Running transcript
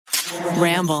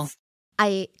Ramble.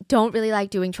 I don't really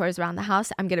like doing chores around the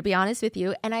house, I'm going to be honest with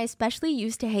you, and I especially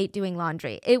used to hate doing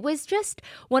laundry. It was just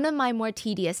one of my more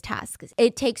tedious tasks.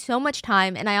 It takes so much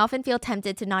time, and I often feel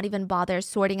tempted to not even bother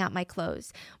sorting out my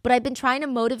clothes. But I've been trying to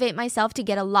motivate myself to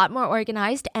get a lot more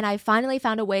organized, and I finally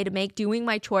found a way to make doing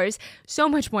my chores so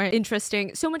much more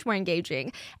interesting, so much more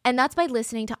engaging, and that's by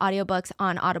listening to audiobooks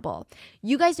on Audible.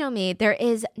 You guys know me, there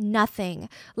is nothing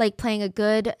like playing a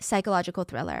good psychological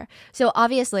thriller. So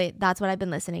obviously, that's what I've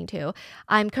been listening to.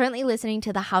 I'm currently listening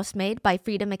to The Housemaid by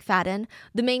Frida McFadden.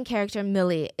 The main character,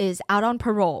 Millie, is out on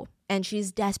parole and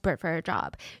she's desperate for her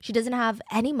job. She doesn't have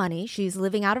any money. She's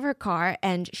living out of her car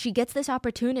and she gets this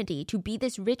opportunity to be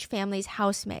this rich family's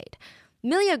housemaid.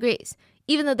 Millie agrees,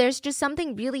 even though there's just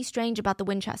something really strange about the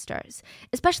Winchesters.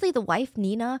 Especially the wife,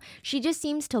 Nina. She just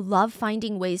seems to love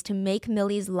finding ways to make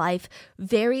Millie's life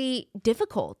very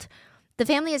difficult. The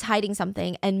family is hiding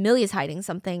something and Millie is hiding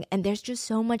something, and there's just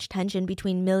so much tension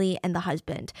between Millie and the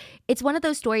husband. It's one of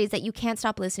those stories that you can't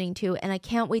stop listening to, and I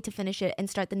can't wait to finish it and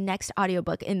start the next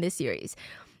audiobook in this series.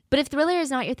 But if thriller is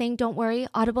not your thing, don't worry.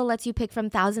 Audible lets you pick from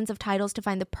thousands of titles to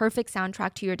find the perfect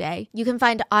soundtrack to your day. You can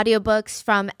find audiobooks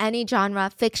from any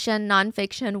genre, fiction,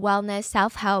 nonfiction, wellness,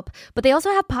 self-help, but they also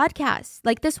have podcasts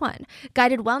like this one,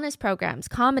 guided wellness programs,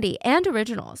 comedy, and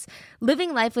originals.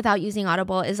 Living life without using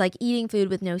Audible is like eating food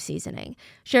with no seasoning.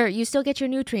 Sure, you still get your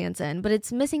nutrients in, but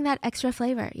it's missing that extra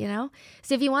flavor, you know?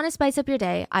 So if you want to spice up your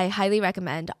day, I highly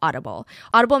recommend Audible.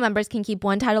 Audible members can keep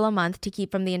one title a month to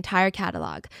keep from the entire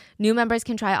catalog. New members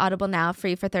can try Audible now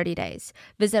free for 30 days.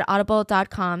 Visit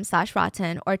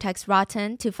audible.com/rotten or text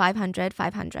rotten to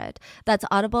 500-500. That's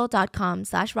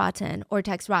audible.com/rotten or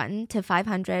text rotten to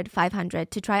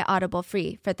 500-500 to try Audible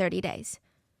free for 30 days.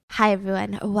 Hi,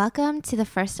 everyone. Welcome to the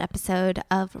first episode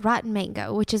of Rotten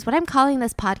Mango, which is what I'm calling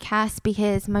this podcast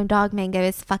because my dog Mango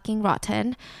is fucking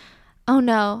rotten. Oh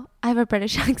no, I have a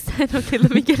British accent. Okay, let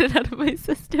me get it out of my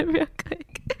system real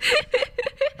quick.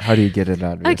 How do you get it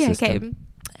out of your system? Okay.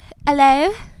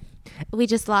 Hello? We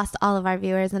just lost all of our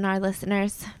viewers and our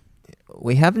listeners.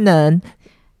 We have none.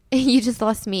 You just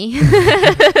lost me.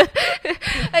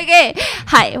 Okay.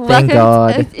 Hi. Thank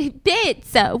God.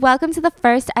 So welcome to the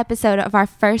first episode of our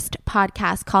first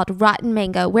podcast called Rotten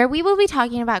Mango, where we will be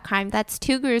talking about crime that's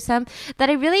too gruesome that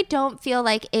I really don't feel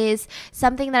like is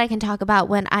something that I can talk about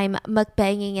when I'm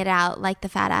mukbanging it out like the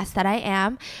fat ass that I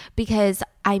am, because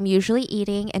I'm usually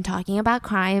eating and talking about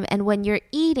crime, and when you're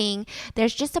eating,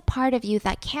 there's just a part of you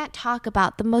that can't talk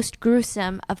about the most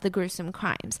gruesome of the gruesome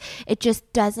crimes. It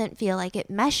just doesn't feel like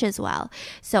it meshes well.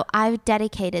 So I've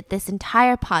dedicated this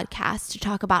entire podcast to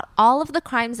talk about all of the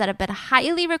crimes that have been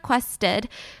highly requested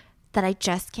that I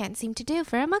just can't seem to do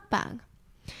for a mukbang.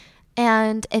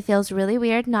 And it feels really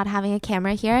weird not having a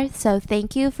camera here. So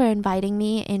thank you for inviting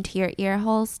me into your ear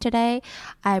holes today.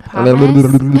 I promise.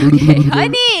 Okay,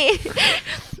 honey.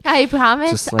 I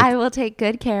promise I will take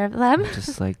good care of them.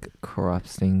 Just like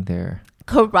corrupting their...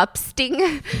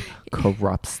 Corrupting?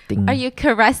 Corrupting. Are you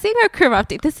caressing or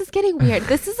corrupting? This is getting weird.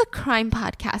 This is a crime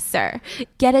podcast, sir.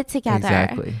 Get it together.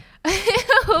 Exactly.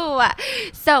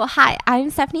 So, hi, I'm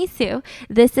Stephanie Sue.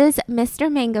 This is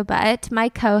Mr. Mango Butt, my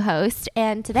co-host,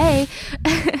 and today,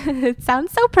 it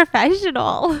sounds so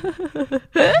professional.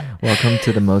 Welcome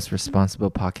to the most responsible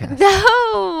podcast.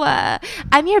 No,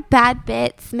 I'm your bad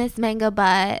bits, Miss Mango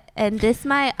Butt, and this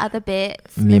my other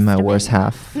bits, Me and Mr. my worst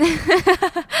half.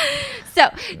 So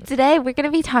today we're going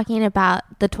to be talking about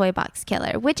the Toy Box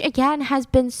Killer, which again has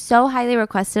been so highly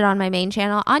requested on my main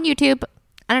channel on YouTube.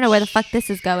 I don't know where the fuck this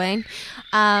is going.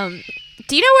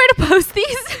 Do you know where to post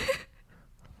these?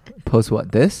 Post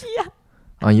what? This? Yeah.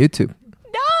 On YouTube?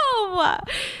 No.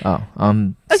 Oh,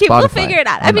 okay, Spotify, we'll figure it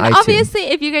out. I mean, iTunes. obviously,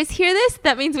 if you guys hear this,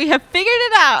 that means we have figured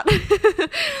it out.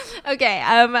 Okay,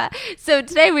 so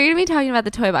today we're going to be talking about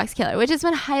the Toy Box Killer, which has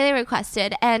been highly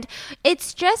requested, and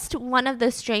it's just one of the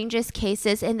strangest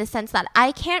cases in the sense that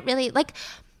I can't really,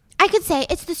 I could say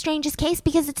it's the strangest case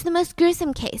because it's the most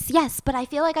gruesome case, yes, but I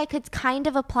feel like I could kind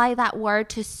of apply that word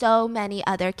to so many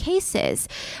other cases.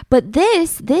 But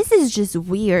this is just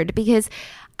weird because,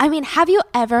 I mean, have you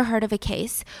ever heard of a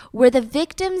case where the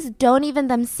victims don't even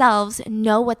themselves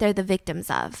know what they're the victims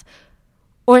of?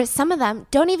 Or some of them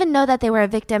don't even know that they were a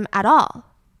victim at all?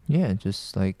 Yeah,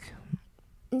 just like...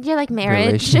 You're like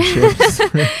marriage. Relationships.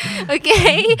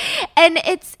 Okay. And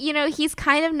it's, he's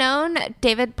kind of known,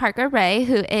 David Parker Ray,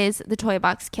 who is the Toy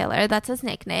Box Killer. That's his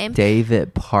nickname.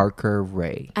 David Parker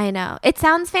Ray. I know. It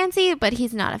sounds fancy, but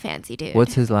he's not a fancy dude.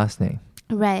 What's his last name?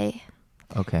 Ray.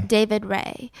 Okay. David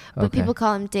Ray. But people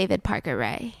call him David Parker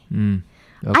Ray.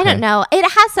 I don't know. It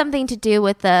has something to do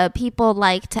with the people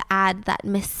like to add that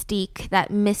mystique, that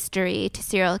mystery to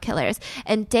serial killers.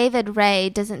 And David Ray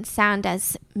doesn't sound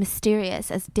as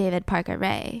mysterious as David Parker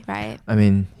Ray, right? I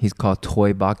mean, he's called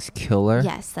Toy Box Killer.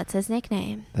 Yes, that's his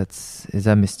nickname. Is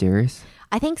that mysterious?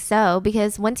 I think so,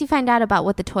 because once you find out about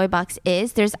what the toy box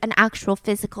is, there's an actual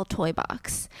physical toy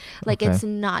box. Like, Okay. it's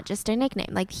not just a nickname.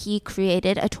 Like, he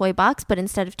created a toy box, but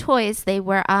instead of toys, they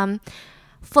were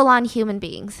full-on human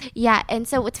beings. Yeah, and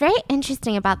so what's very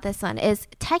interesting about this one is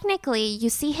technically you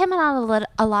see him on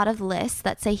a lot of lists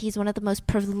that say he's one of the most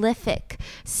prolific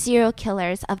serial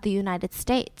killers of the United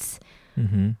States.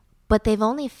 Mm-hmm. But they've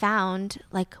only found,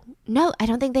 no, I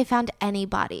don't think they found any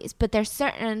bodies. But there's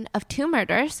certain of 2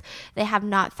 murders. They have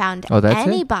not found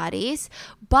any bodies.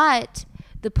 But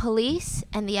the police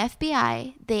and the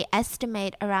FBI, they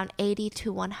estimate around 80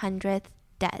 to 100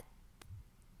 dead.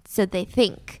 So they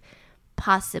think,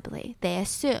 possibly, they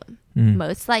assume,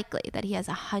 most likely, that he has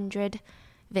 100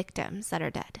 victims that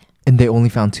are dead. And they only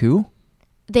found 2?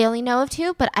 They only know of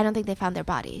 2, but I don't think they found their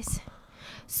bodies.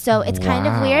 So it's kind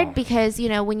of weird because,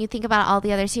 when you think about all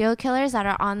the other serial killers that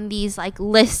are on these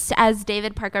lists as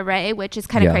David Parker Ray, which is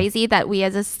kind of crazy that we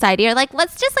as a society are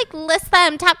let's just list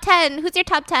them top 10. Who's your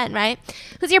top 10, right?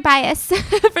 Who's your bias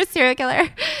for serial killer?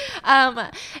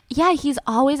 Yeah, he's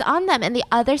always on them. And the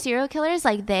other serial killers,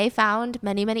 they found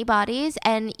many, many bodies.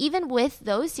 And even with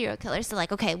those serial killers, they're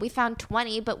okay, we found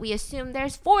 20, but we assume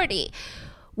there's 40.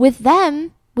 With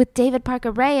them, with David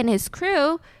Parker Ray and his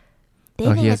crew,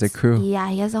 he has a crew. Yeah,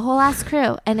 he has a whole ass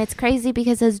crew. And it's crazy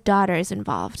because his daughter is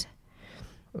involved.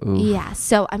 Oof. Yeah.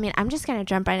 So, I'm just going to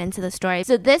jump right into the story.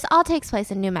 So this all takes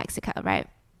place in New Mexico, right?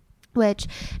 Which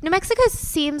New Mexico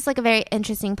seems like a very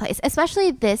interesting place, especially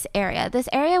this area. This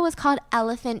area was called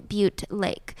Elephant Butte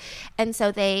Lake. And so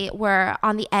they were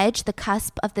on the edge, the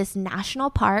cusp of this national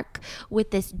park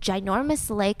with this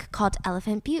ginormous lake called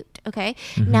Elephant Butte, okay?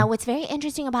 Mm-hmm. Now, what's very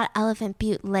interesting about Elephant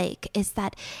Butte Lake is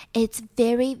that it's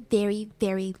very, very,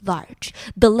 very large.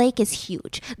 The lake is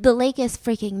huge. The lake is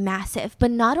freaking massive.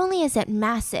 But not only is it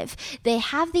massive, they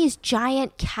have these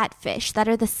giant catfish that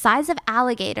are the size of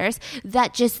alligators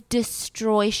that just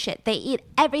destroy shit. They eat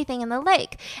everything in the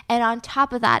lake. And on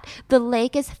top of that, the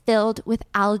lake is filled with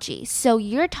algae. So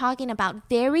you're talking about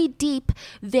very deep,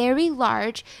 very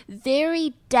large,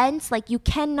 very dense, you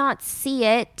cannot see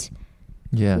it.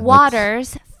 Yeah.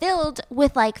 Waters filled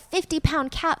with 50-pound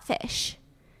catfish.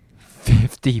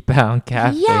 50-pound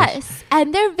catfish? Yes.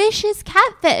 And they're vicious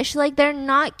catfish. They're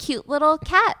not cute little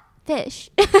catfish.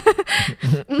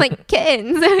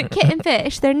 Kittens. Kitten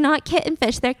fish. They're not kitten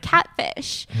fish. They're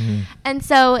catfish. And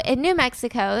so in New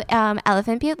Mexico,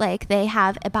 Elephant Butte Lake, they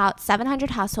have about 700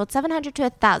 households, 700 to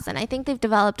 1,000. I think they've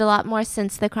developed a lot more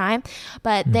since the crime,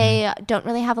 but they don't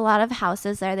really have a lot of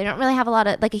houses there. They don't really have a lot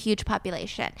of, a huge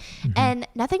population. And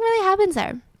nothing really happens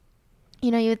there.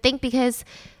 You would think because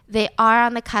they are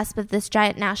on the cusp of this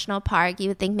giant national park, you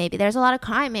would think maybe there's a lot of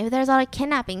crime, maybe there's a lot of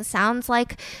kidnapping. Sounds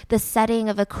like the setting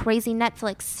of a crazy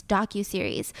Netflix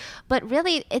docuseries. But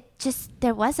really,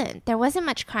 there wasn't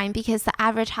much crime because the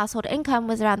average household income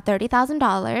was around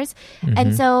 $30,000.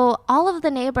 And so all of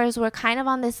the neighbors were kind of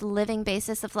on this living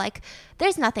basis of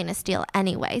there's nothing to steal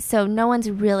anyway, so no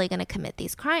one's really going to commit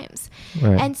these crimes.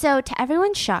 Right. And so to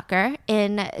everyone's shocker,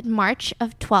 in March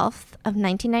of 12th of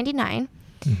 1999,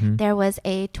 there was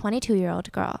a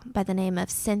 22-year-old girl by the name of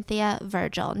Cynthia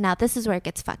Virgil. Now, this is where it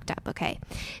gets fucked up, okay?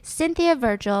 Cynthia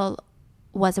Virgil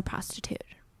was a prostitute.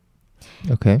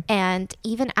 Okay. And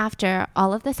even after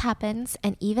all of this happens,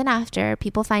 and even after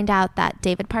people find out that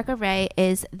David Parker Ray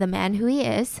is the man who he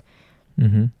is,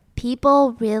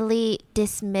 people really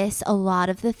dismiss a lot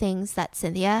of the things that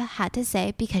Cynthia had to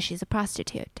say because she's a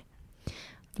prostitute.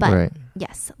 But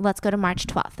yes, let's go to March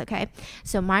 12th, okay?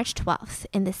 So March 12th,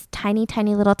 in this tiny,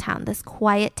 tiny little town, this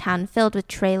quiet town filled with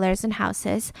trailers and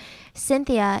houses,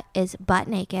 Cynthia is butt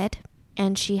naked,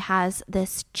 and she has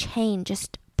this chain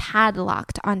just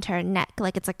padlocked onto her neck,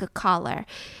 like it's like a collar.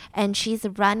 And she's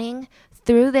running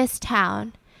through this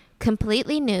town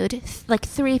completely nude,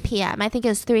 3 p.m. I think it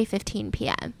was 3:15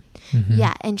 p.m.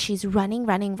 Yeah, and she's running.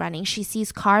 She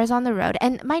sees cars on the road.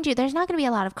 And mind you, there's not going to be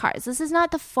a lot of cars. This is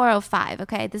not the 405,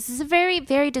 okay? This is a very,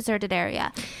 very deserted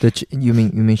area. You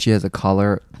mean she has a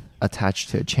collar attached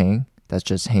to a chain that's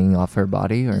just hanging off her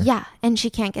body? Or? Yeah, and she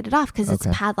can't get it off because it's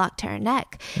Okay. padlocked to her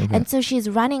neck. Okay. And so she's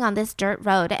running on this dirt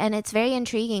road, and it's very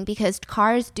intriguing because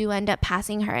cars do end up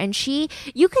passing her, and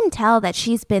you can tell that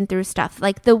she's been through stuff.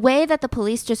 Like the way that the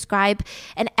police describe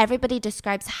and everybody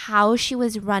describes how she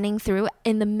was running through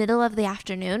in the middle of the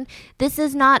afternoon. This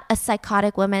is not a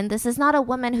psychotic woman. This is not a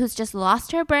woman who's just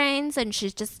lost her brains and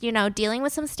she's just, dealing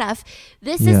with some stuff.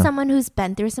 This is someone who's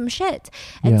been through some shit.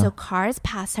 And so cars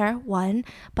pass her one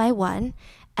by one.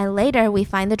 And later we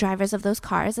find the drivers of those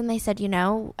cars and they said,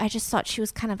 I just thought she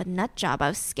was kind of a nut job. I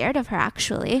was scared of her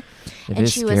actually. It and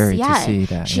is she scary was, to see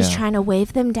that. she's yeah. trying to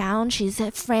wave them down. She's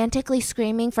frantically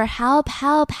screaming for help,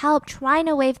 help, help, trying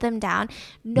to wave them down.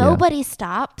 Nobody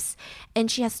stops. And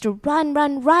she has to run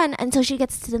until she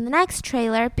gets to the next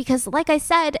trailer because, like I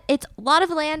said, it's a lot of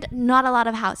land, not a lot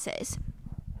of houses.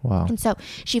 Wow. And so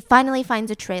she finally finds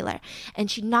a trailer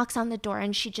and she knocks on the door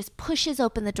and she just pushes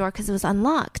open the door because it was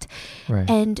unlocked. Right.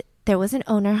 And there was an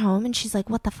owner home and she's like,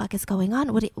 what the fuck is going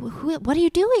on? What are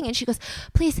you doing? And she goes,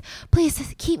 please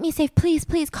keep me safe. Please,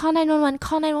 call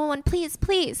 911,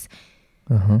 please.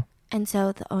 Uh-huh. And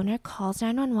so the owner calls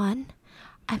 911.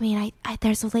 I mean,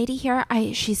 there's a lady here.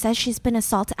 She says she's been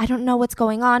assaulted. I don't know what's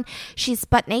going on. She's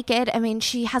butt naked. I mean,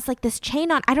 she has like this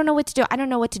chain on. I don't know what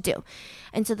to do.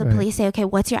 And so the police say, okay,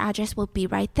 what's your address? We'll be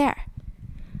right there.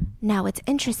 Now, what's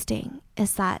interesting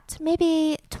is that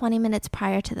maybe 20 minutes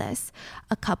prior to this,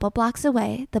 a couple blocks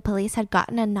away, the police had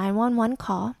gotten a 911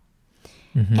 call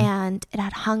and it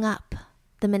had hung up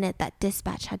the minute that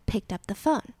dispatch had picked up the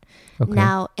phone. Okay.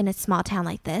 Now, in a small town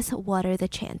like this, what are the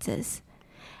chances?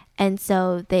 And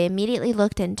so they immediately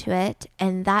looked into it.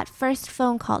 And that first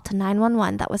phone call to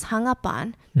 911 that was hung up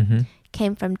on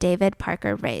came from David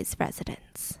Parker Ray's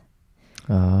residence.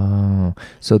 Oh,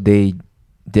 so did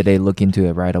they look into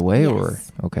it right away or?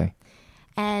 Yes. Okay.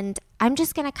 And I'm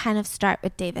just going to kind of start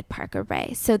with David Parker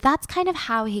Ray. So that's kind of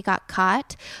how he got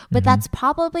caught. But that's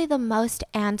probably the most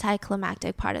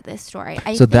anticlimactic part of this story.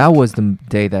 So that was the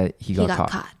day that he got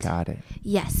caught. Got it.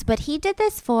 Yes. But he did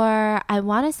this for, I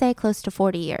want to say, close to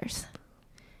 40 years.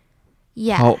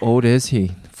 Yeah. How old is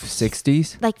he?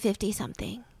 60s? Like 50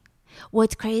 something.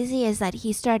 What's crazy is that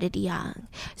he started young.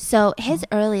 So his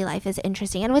early life is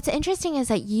interesting. And what's interesting is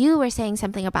that you were saying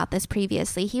something about this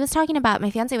previously.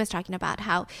 My fiance was talking about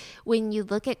how when you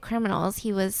look at criminals,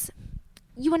 you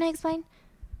want to explain?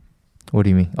 What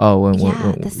do you mean? Oh, when the you're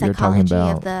talking psychology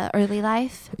about of the early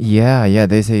life. Yeah.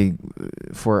 They say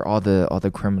for all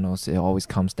the criminals, it always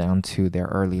comes down to their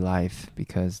early life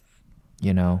because,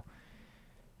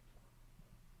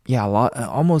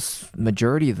 almost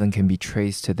majority of them can be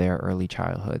traced to their early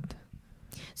childhood.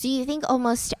 So you think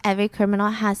almost every criminal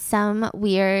has some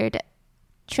weird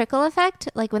trickle effect,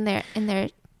 like when they're in their...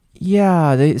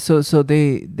 Yeah, they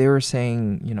were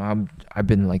saying, I've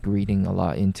been like reading a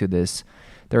lot into this.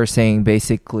 They were saying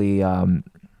basically,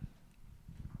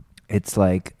 it's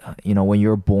like, when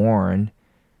you're born.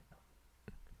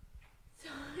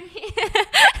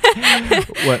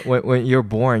 when you're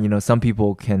born, some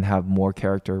people can have more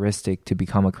characteristic to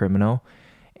become a criminal,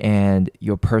 and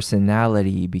your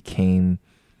personality became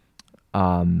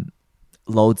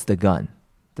loads the gun.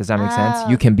 Does that make sense?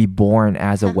 You can be born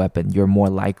as a weapon. You're more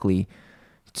likely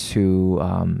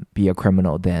to be a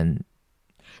criminal than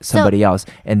somebody else,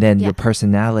 and then your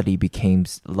personality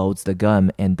loads the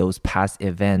gun, and those past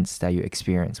events that you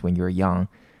experience when you're young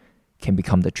can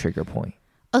become the trigger point.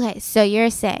 Okay, so you're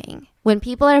saying when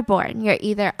people are born, you're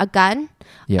either a gun,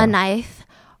 a knife,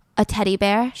 a teddy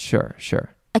bear, Sure.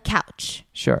 a couch.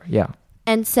 Sure, yeah.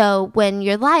 And so when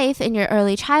your life in your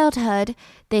early childhood,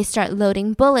 they start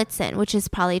loading bullets in, which is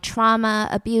probably trauma,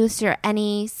 abuse, or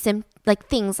any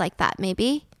things like that,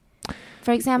 maybe.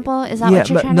 For example, is that what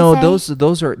you're trying to say?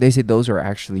 No, they say those are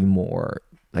actually more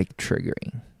like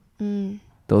triggering.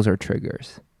 Those are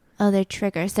triggers. Oh, they're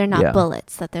triggers. They're not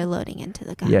bullets that they're loading into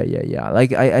the gun. Yeah.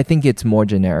 Like I think it's more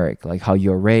generic, like how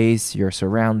you're raised, your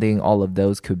surrounding, all of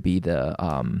those could be the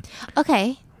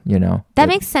Okay. That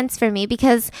makes sense for me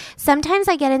because sometimes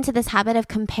I get into this habit of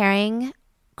comparing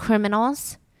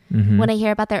criminals when I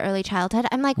hear about their early childhood.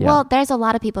 I'm like, well, there's a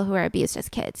lot of people who are abused as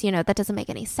kids. That doesn't make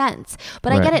any sense.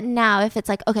 But I get it now if it's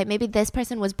like, okay, maybe this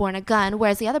person was born a gun,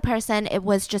 whereas the other person, it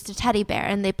was just a teddy bear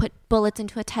and they put bullets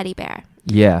into a teddy bear.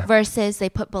 Yeah. Versus they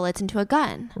put bullets into a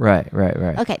gun. Right.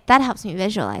 Okay, that helps me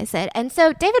visualize it. And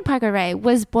so David Parker Ray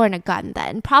was born a gun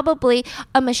then, probably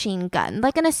a machine gun,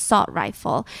 like an assault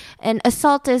rifle. And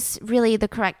assault is really the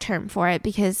correct term for it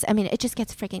because, I mean, it just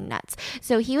gets freaking nuts.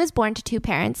 So he was born to two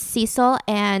parents, Cecil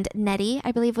and Nettie,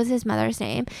 I believe was his mother's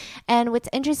name. And what's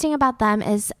interesting about them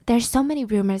is there's so many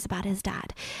rumors about his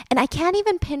dad. And I can't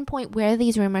even pinpoint where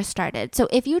these rumors started. So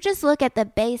if you just look at the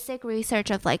basic research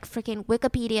of like freaking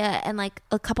Wikipedia and like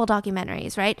a couple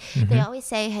documentaries, right? They always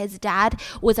say his dad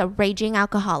was a raging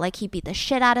alcoholic. He beat the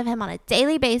shit out of him on a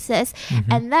daily basis.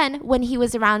 And then when he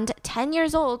was around 10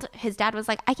 years old, his dad was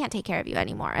like, I can't take care of you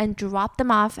anymore, and dropped them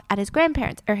off at his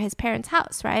grandparents or his parents'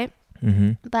 house, right?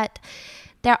 But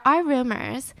there are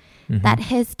rumors that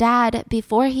his dad,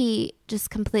 before he just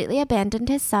completely abandoned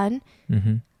his son,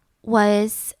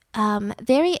 was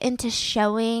very into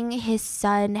showing his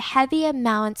son heavy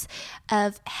amounts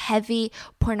of heavy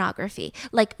pornography,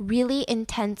 like really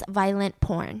intense, violent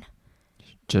porn.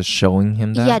 Just showing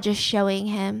him that? Yeah, just showing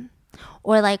him.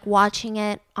 Or like watching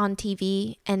it on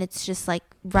TV and it's just like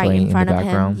right Playing in front in the of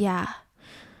background? him. Yeah.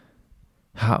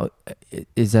 How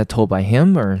is that told by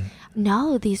him or?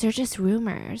 No, these are just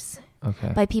rumors.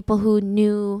 Okay. By people who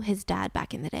knew his dad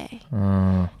back in the day.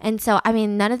 And so, I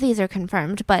mean, none of these are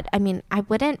confirmed, but I mean, I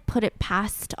wouldn't put it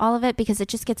past all of it because it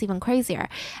just gets even crazier.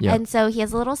 Yeah. And so he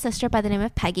has a little sister by the name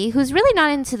of Peggy, who's really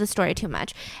not into the story too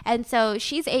much. And so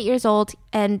she's 8 years old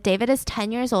and David is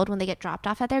 10 years old when they get dropped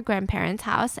off at their grandparents'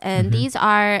 house. And these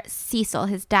are Cecil,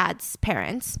 his dad's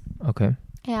parents. Okay.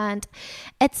 And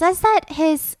it says that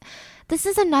this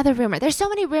is another rumor. There's so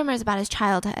many rumors about his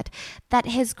childhood that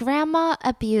his grandma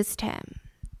abused him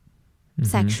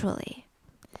sexually.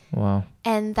 Wow.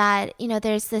 And that, you know,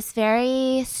 there's this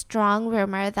very strong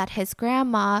rumor that his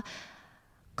grandma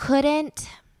couldn't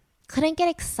get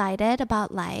excited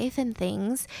about life and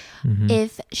things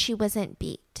if she wasn't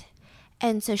beat.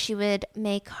 And so she would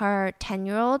make her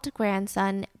 10-year-old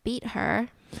grandson beat her.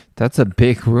 That's a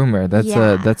big rumor.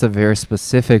 That's a very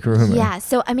specific rumor. Yeah.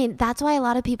 So, I mean, that's why a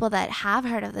lot of people that have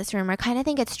heard of this rumor kind of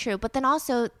think it's true. But then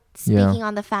also speaking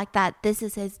on the fact that this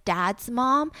is his dad's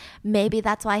mom, maybe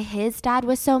that's why his dad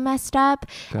was so messed up.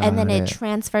 And then it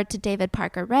transferred to David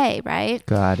Parker Ray, right?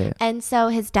 Got it. And so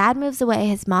his dad moves away.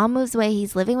 His mom moves away.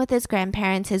 He's living with his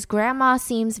grandparents. His grandma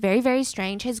seems very, very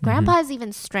strange. His grandpa is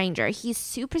even stranger. He's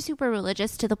super, super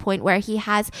religious to the point where he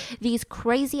has these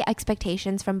crazy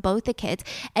expectations from both the kids.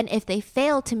 And if they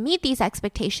fail to meet these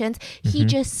expectations, he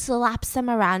just slaps them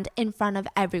around in front of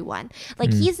everyone.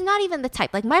 Like, he's not even the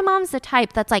type. Like, my mom's the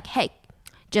type that's like, hey,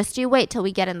 just you wait till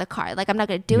we get in the car. Like, I'm not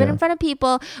going to do it in front of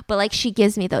people, but like, she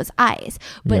gives me those eyes.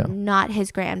 But not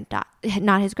his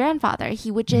grandfather.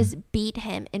 He would just beat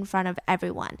him in front of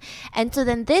everyone. And so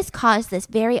then this caused this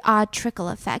very odd trickle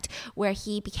effect where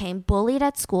he became bullied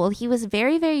at school. He was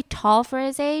very, very tall for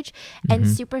his age and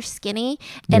super skinny.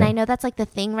 And I know that's like the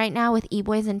thing right now with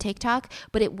e-boys and TikTok,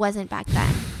 but it wasn't back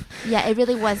then. Yeah, it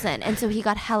really wasn't. And so he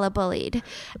got hella bullied.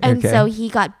 And so he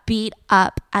got beat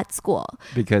up at school.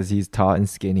 Because he's tall and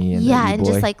skinny and and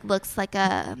just like looks like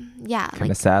a,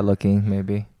 kind of sad looking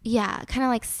maybe. Yeah, kind of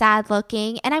like sad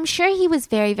looking. And I'm sure he was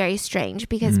very, very strange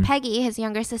because Peggy, his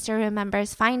younger sister,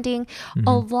 remembers finding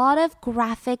a lot of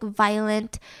graphic,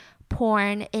 violent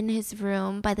porn in his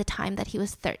room by the time that he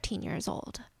was 13 years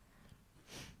old.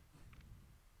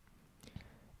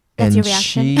 That's your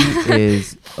reaction? She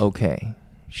is okay.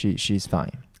 She's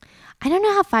fine. I don't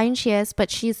know how fine she is,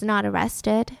 but she's not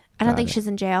arrested. I don't think she's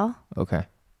in jail. Okay.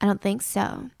 I don't think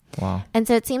so. Wow. And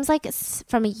so it seems like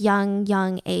from a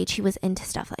young age, he was into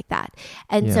stuff like that.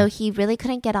 And so he really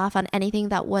couldn't get off on anything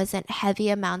that wasn't heavy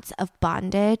amounts of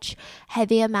bondage,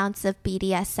 heavy amounts of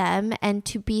BDSM, and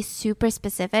to be super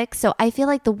specific. So I feel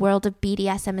like the world of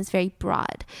BDSM is very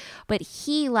broad, but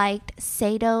he liked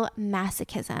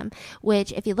sadomasochism,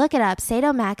 which if you look it up,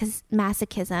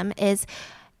 sadomasochism is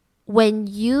when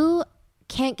you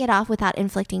can't get off without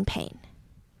inflicting pain.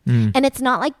 And it's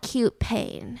not like cute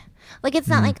pain. Like, it's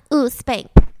not like, ooh, spank.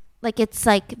 Like, it's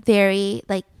like very,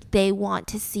 like, they want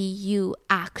to see you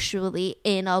actually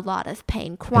in a lot of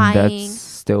pain, crying. And that's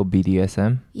still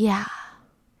BDSM? Yeah.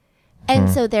 And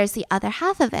so there's the other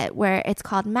half of it where it's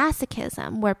called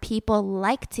masochism, where people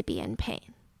like to be in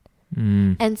pain.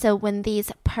 And so when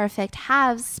these perfect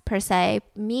halves, per se,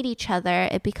 meet each other,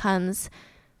 it becomes,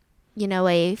 you know,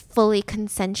 a fully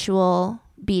consensual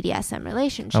BDSM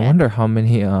relationship. I wonder how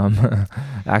many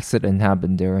accidents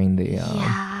happened during the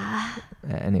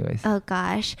Anyways. Oh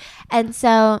gosh. And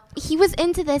so he was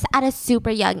into this at a super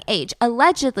young age.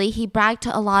 Allegedly, he bragged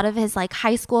to a lot of his like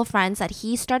high school friends that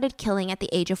he started killing at the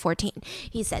age of 14.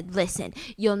 He said, listen,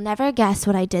 you'll never guess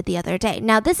what I did the other day.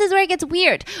 Now, this is where it gets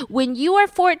weird. When you are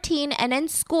 14 and in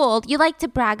school, you like to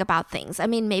brag about things. I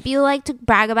mean, maybe you like to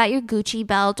brag about your Gucci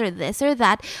belt or this or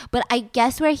that. But I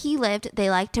guess where he lived, they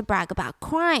like to brag about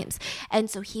crimes. And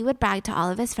so he would brag to all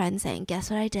of his friends saying, guess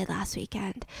what I did last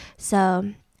weekend?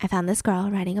 So I found this girl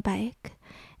riding a bike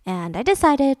and I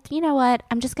decided, you know what,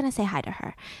 I'm just going to say hi to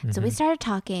her. Mm-hmm. So we started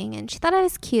talking and she thought I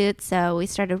was cute. So we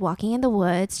started walking in the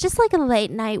woods, just like a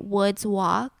late night woods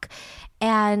walk.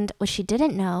 And what she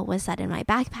didn't know was that in my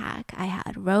backpack, I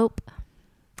had rope,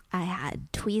 I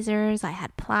had tweezers, I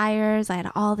had pliers, I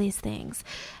had all these things.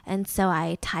 And so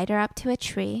I tied her up to a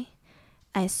tree.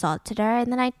 I assaulted her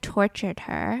and then I tortured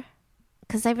her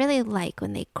because I really like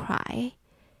when they cry.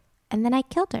 And then I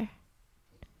killed her.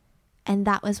 And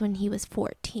that was when he was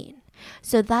 14.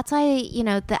 So that's why, you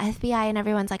know, the FBI and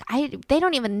everyone's like, they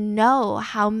don't even know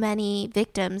how many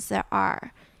victims there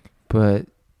are. But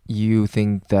you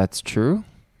think that's true?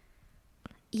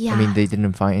 Yeah. I mean, they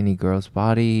didn't find any girl's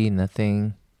body,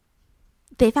 nothing.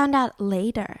 They found out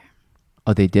later.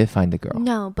 Oh, they did find the girl?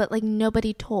 No, but like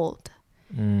nobody told.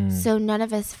 So none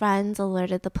of his friends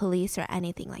alerted the police or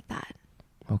anything like that.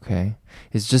 Okay.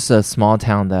 It's just a small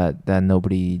town that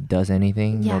nobody does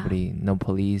anything? Yeah. No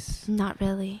police? Not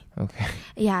really. Okay.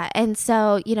 Yeah. And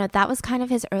so, you know, that was kind of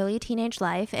his early teenage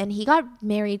life. And he got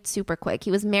married super quick.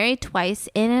 He was married twice,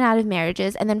 in and out of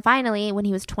marriages. And then finally, when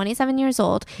he was 27 years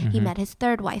old, he met his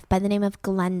third wife by the name of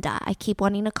Glenda. I keep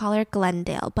wanting to call her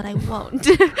Glendale, but I won't.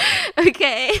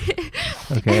 Okay.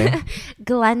 Okay.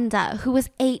 Glenda, who was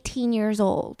 18 years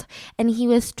old. And he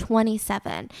was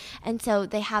 27. And so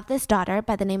they have this daughter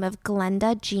by the name of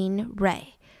Glenda Jean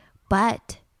Ray,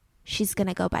 but she's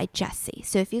gonna go by Jessie.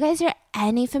 So if you guys are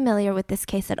any familiar with this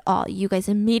case at all, you guys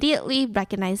immediately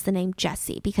recognize the name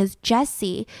Jessie because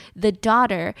Jessie, the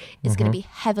daughter, is gonna be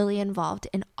heavily involved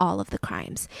in all of the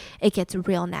crimes. It gets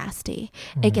real nasty.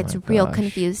 It gets real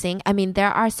confusing. I mean,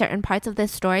 there are certain parts of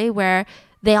this story where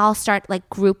they all start like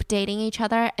group dating each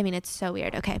other. I mean, it's so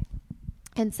weird. Okay.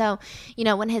 And so, you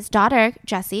know, when his daughter,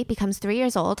 Jessie, becomes 3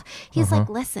 years old, he's like,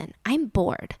 listen, I'm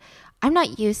bored. I'm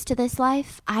not used to this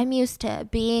life. I'm used to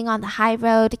being on the high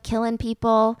road, killing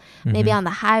people, maybe on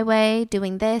the highway,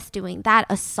 doing this, doing that,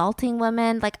 assaulting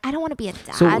women. Like, I don't want to be a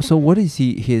dad. So what is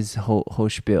his whole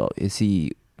spiel? Is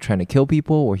he trying to kill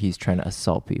people or he's trying to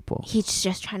assault people? He's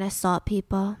just trying to assault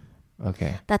people.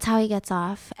 Okay. That's how he gets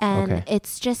off. And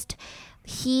it's just...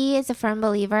 He is a firm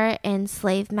believer in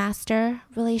slave master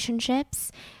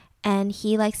relationships and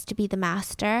he likes to be the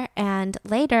master. And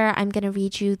later I'm going to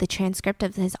read you the transcript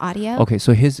of his audio. Okay,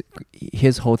 so his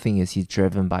whole thing is he's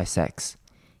driven by sex.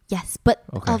 Yes, but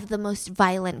of the most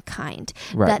violent kind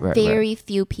that very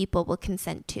few people will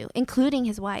consent to, including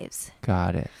his wives.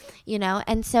 Got it. You know,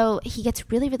 and so he gets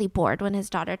really, really bored when his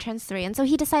daughter turns 3. And so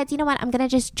he decides, you know what, I'm going to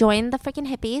just join the freaking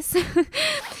hippies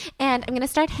and I'm going to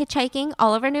start hitchhiking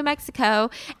all over New Mexico.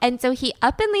 And so he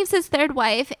up and leaves his third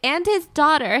wife and his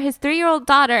daughter, his 3-year-old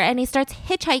daughter, and he starts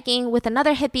hitchhiking with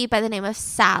another hippie by the name of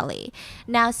Sally.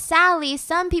 Now, Sally,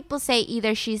 some people say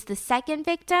either she's the second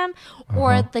victim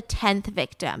or the 10th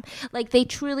victim. Like, they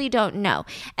truly don't know.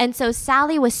 And so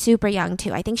Sally was super young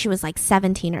too. I think she was like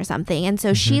 17 or something. And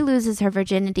so she loses her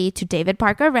virginity to David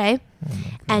Parker Ray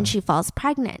and she falls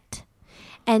pregnant.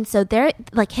 And so they're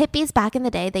like hippies back in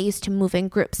the day, they used to move in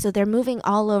groups. So they're moving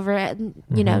all over,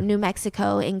 you know, New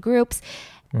Mexico in groups.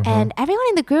 And everyone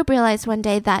in the group realized one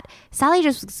day that Sally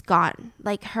just was gone.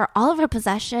 Like all of her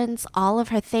possessions, all of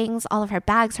her things, all of her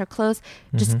bags, her clothes,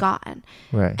 just gone.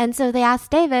 Right. And so they asked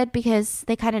David because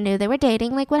they kind of knew they were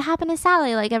dating, like, what happened to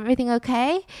Sally? Like, everything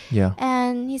okay? Yeah.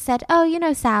 And he said, oh, you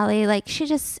know, Sally, like,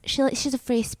 she's a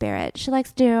free spirit. She likes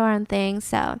to do her own thing.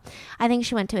 So I think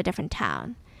she went to a different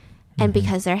town. And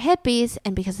because they're hippies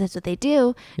and because that's what they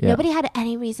do, nobody had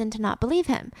any reason to not believe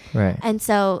him. Right. And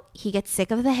so he gets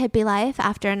sick of the hippie life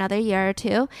after another year or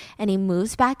two and he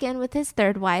moves back in with his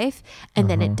third wife and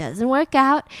then it doesn't work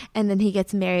out. And then he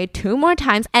gets married 2 more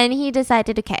times and he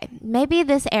decided, okay, maybe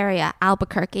this area,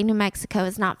 Albuquerque, New Mexico,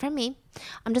 is not for me.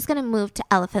 I'm just going to move to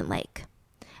Elephant Lake.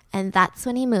 And that's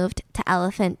when he moved to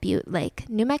Elephant Butte Lake,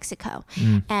 New Mexico.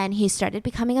 And he started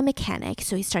becoming a mechanic.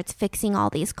 So he starts fixing all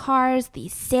these cars,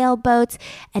 these sailboats.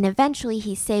 And eventually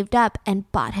he saved up and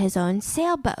bought his own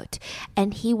sailboat.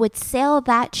 And he would sail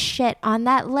that shit on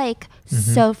that lake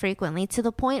so frequently, to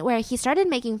the point where he started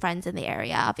making friends in the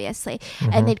area, obviously,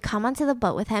 and they'd come onto the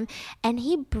boat with him, and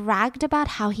he bragged about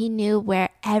how he knew where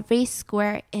every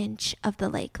square inch of the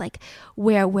lake, like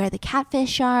where the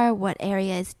catfish are, what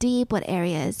area is deep, what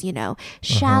area is, you know,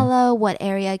 shallow, what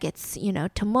area gets, you know,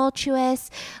 tumultuous,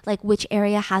 like which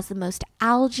area has the most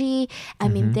algae. I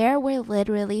mean, there were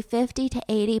literally 50 to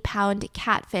 80 pound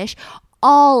catfish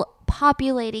all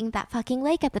populating that fucking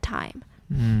lake at the time.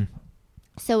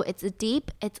 So it's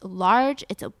deep, it's large,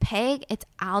 it's opaque, it's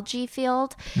algae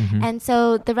filled. And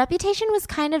so the reputation was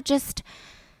kind of just,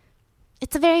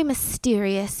 it's a very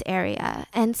mysterious area.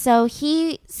 And so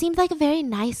he seemed like a very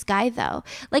nice guy, though.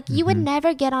 Like, you would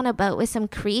never get on a boat with some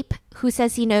creep who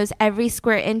says he knows every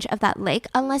square inch of that lake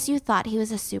unless you thought he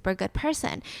was a super good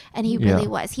person. And he really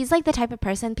was. He's like the type of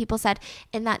person, people said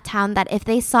in that town, that if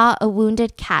they saw a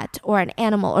wounded cat or an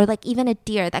animal or like even a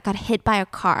deer that got hit by a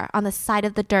car on the side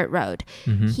of the dirt road,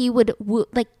 he would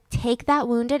like take that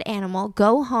wounded animal,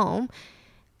 go home,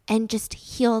 and just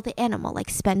heal the animal, like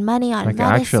spend money on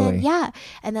medicine. Actually.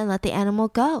 And then let the animal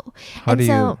go. What do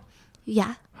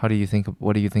you think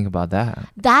about that?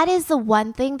 That is the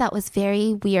one thing that was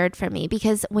very weird for me,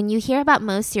 because when you hear about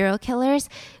most serial killers,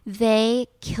 they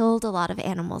killed a lot of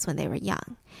animals when they were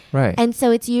young. Right. And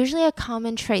so it's usually a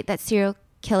common trait that serial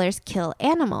killers kill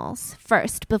animals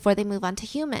first before they move on to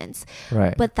humans.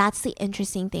 Right. But that's the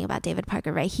interesting thing about David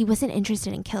Parker, right? He wasn't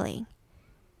interested in killing.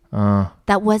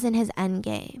 That wasn't his end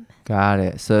game. Got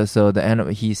it. So the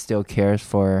animal, he still cares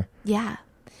for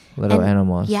little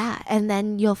animals. Yeah, and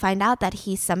then you'll find out that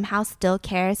he somehow still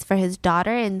cares for his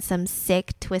daughter in some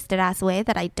sick, twisted ass way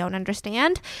that I don't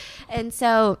understand. And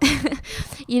so,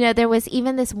 you know, there was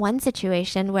even this one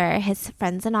situation where his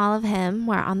friends and all of him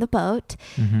were on the boat,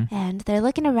 and they're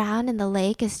looking around, and the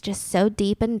lake is just so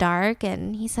deep and dark.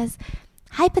 And he says,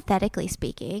 hypothetically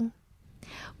speaking,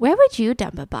 where would you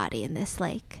dump a body in this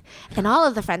lake? And all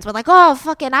of the friends were like, oh,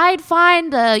 fucking, I'd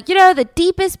find the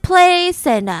deepest place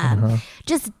and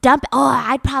just dump. Oh,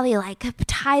 I'd probably like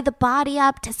tie the body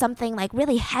up to something like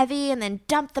really heavy and then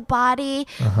dump the body.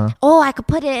 Oh, I could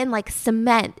put it in like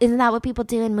cement. Isn't that what people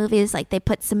do in movies? Like they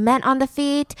put cement on the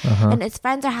feet. And his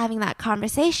friends are having that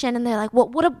conversation, and they're like, well,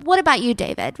 what about you,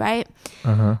 David? Right?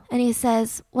 And he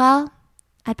says, well,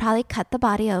 I'd probably cut the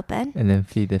body open. And then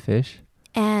feed the fish.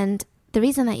 And the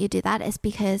reason that you do that is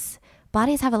because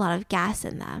bodies have a lot of gas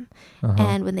in them.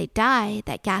 And when they die,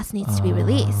 that gas needs to be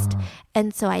released.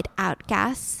 And so I'd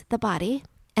outgas the body.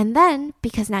 And then,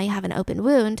 because now you have an open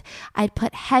wound, I'd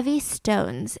put heavy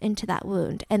stones into that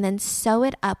wound and then sew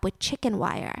it up with chicken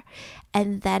wire.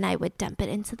 And then I would dump it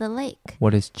into the lake.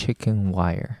 What is chicken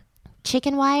wire?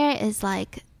 Chicken wire is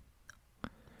like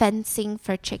fencing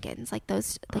for chickens, like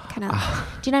those, like kind of,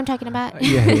 do you know what I'm talking about?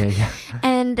 Yeah.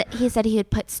 And he said he would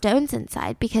put stones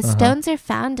inside because stones are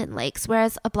found in lakes,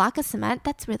 whereas a block of cement,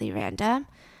 that's really random,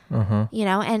 you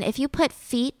know. And if you put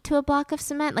feet to a block of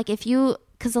cement, like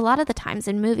because a lot of the times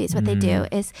in movies, what they do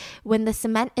is when the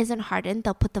cement isn't hardened,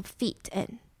 they'll put the feet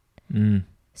in.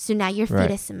 So now your feet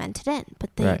is cemented in,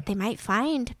 but they might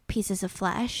find pieces of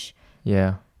flesh.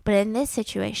 Yeah. But in this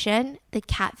situation, the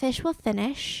catfish will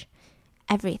finish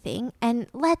everything. And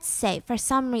let's say for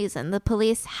some reason the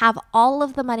police have all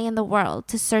of the money in the world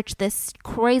to search this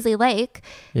crazy lake.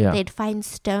 They'd find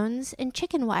stones and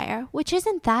chicken wire, which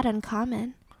isn't that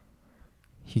uncommon.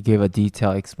 He gave a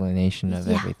detailed explanation of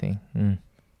everything.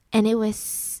 And it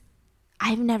was,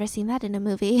 I've never seen that in a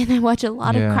movie, and I watch a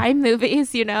lot of crime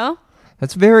movies, you know.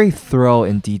 That's very thorough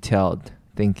and detailed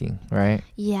thinking, right?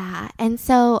 Yeah. And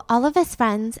so all of his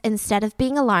friends, instead of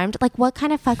being alarmed, like what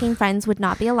kind of fucking friends would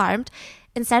not be alarmed?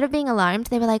 Instead of being alarmed,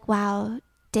 they were like, wow,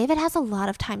 David has a lot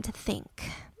of time to think.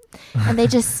 And they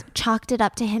just chalked it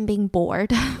up to him being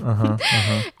bored.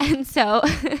 And so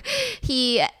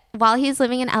while he's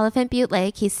living in Elephant Butte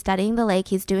Lake, he's studying the lake,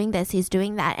 he's doing this, he's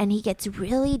doing that, and he gets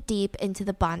really deep into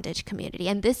the bondage community.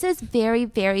 And this is very,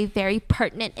 very, very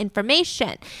pertinent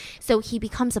information. So he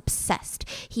becomes obsessed.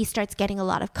 He starts getting a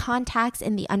lot of contacts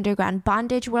in the underground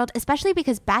bondage world, especially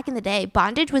because back in the day,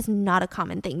 bondage was not a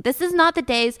common thing. This is not the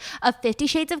days of 50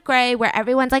 Shades of Grey where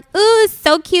everyone's like, ooh,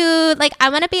 so cute. Like, I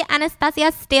want to be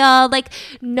Anastasia Steele. Like,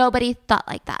 nobody thought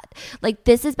like that. Like,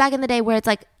 this is back in the day where it's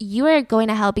like, you are going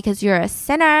to hell because you're a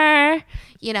sinner.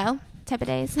 You know, type of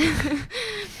days.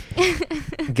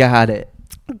 Got it.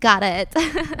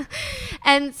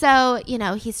 And so, you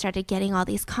know, he started getting all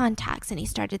these contacts, and he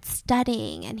started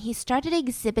studying, and he started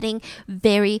exhibiting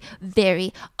very,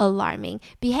 very alarming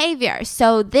behavior.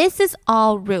 So this is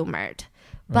all rumored.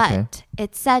 But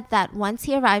it said that once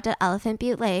he arrived at Elephant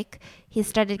Butte Lake, he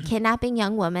started kidnapping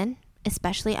young women,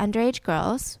 especially underage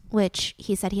girls, which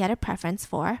he said he had a preference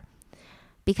for.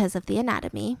 because of the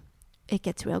anatomy, it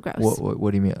gets real gross.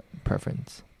 What do you mean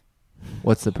preference?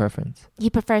 What's the preference? He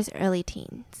prefers early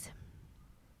teens.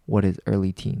 What is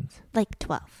early teens? Like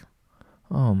 12.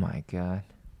 Oh my God.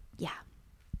 Yeah.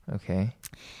 Okay.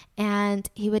 And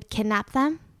he would kidnap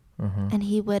them and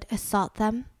he would assault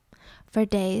them for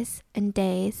days and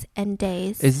days and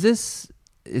days. Is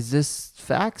this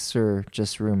facts or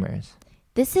just rumors?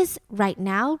 This is right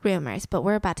now rumors, but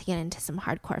we're about to get into some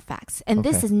hardcore facts. And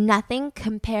this is nothing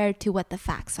compared to what the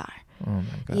facts are. Oh my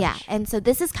gosh. Yeah. And so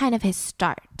this is kind of his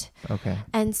start. Okay.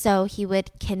 And so he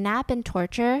would kidnap and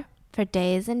torture for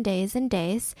days and days and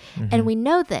days. And we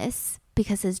know this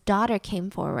because his daughter came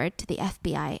forward to the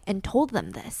FBI and told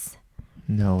them this.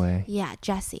 No way. Yeah,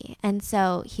 Jesse. And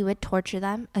so he would torture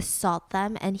them, assault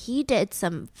them, and he did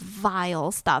some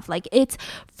vile stuff. Like, it's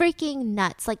freaking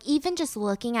nuts. Like, even just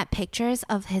looking at pictures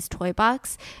of his toy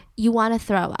box, you want to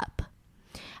throw up.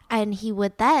 And he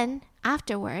would then,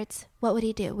 afterwards, what would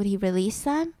he do? Would he release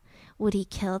them? Would he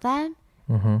kill them?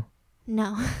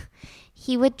 No.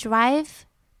 He would drive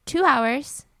 2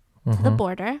 hours to the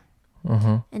border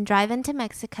and drive into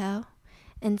Mexico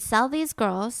and sell these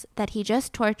girls that he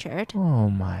just tortured. Oh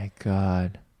my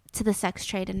God. To the sex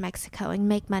trade in Mexico and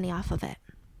make money off of it.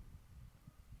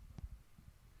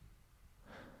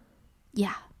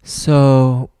 Yeah.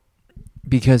 So,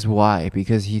 because why?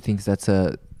 Because he thinks that's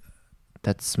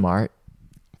smart?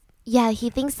 Yeah,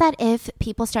 he thinks that if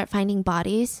people start finding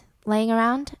bodies laying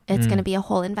around, it's going to be a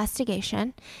whole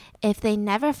investigation. If they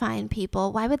never find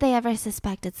people, why would they ever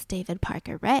suspect it's David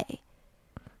Parker Ray?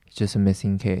 It's just a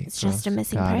missing case. It's just a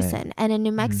missing person. And in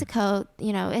New Mexico,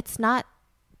 you know, it's not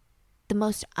the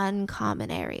most uncommon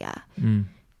area.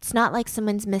 It's not like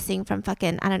someone's missing from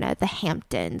fucking, I don't know, the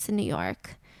Hamptons in New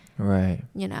York. Right.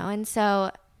 You know, and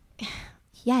so,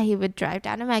 yeah, he would drive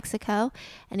down to Mexico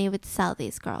and he would sell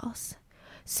these girls.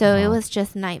 So it was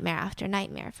just nightmare after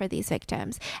nightmare for these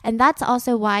victims. And that's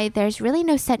also why there's really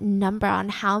no set number on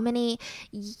how many.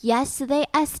 Yes, they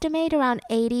estimate around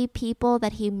 80 people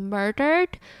that he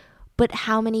murdered, but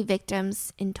how many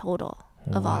victims in total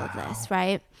of all of this,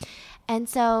 right? And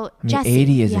so, I mean, Jesse,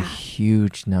 80 is a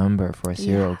huge number for a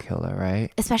serial killer,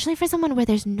 right? Especially for someone where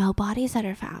there's no bodies that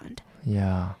are found.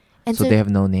 Yeah. And so they have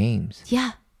no names.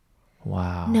 Yeah.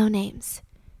 Wow. No names.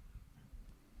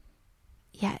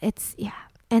 Yeah,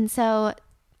 And so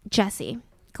Jesse,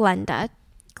 Glenda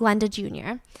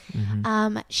Jr.,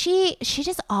 she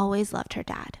just always loved her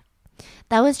dad.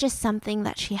 That was just something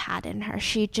that she had in her.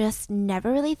 She just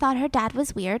never really thought her dad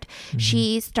was weird.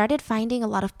 She started finding a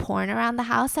lot of porn around the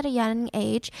house at a young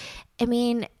age. I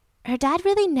mean, her dad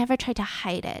really never tried to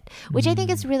hide it, which I think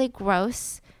is really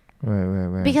gross.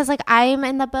 Right. Because like I'm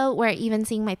in the boat where even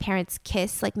seeing my parents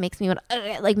kiss like makes me want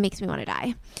to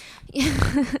die.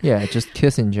 Yeah, just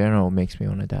kiss in general makes me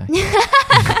want to die.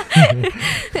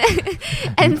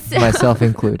 And so, myself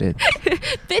included.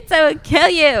 Fitz, I would kill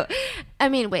you. I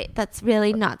mean, wait, that's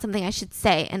really not something I should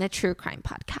say in a true crime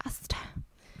podcast.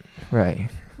 Right.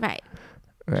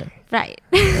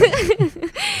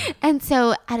 And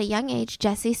so at a young age,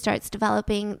 Jesse starts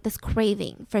developing this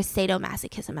craving for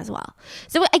sadomasochism as well.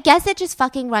 So I guess it just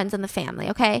fucking runs in the family,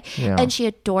 okay? Yeah. And she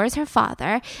adores her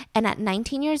father. And at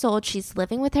 19 years old, she's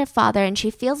living with her father and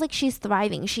she feels like she's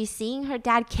thriving. She's seeing her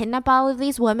dad kidnap all of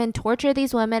these women, torture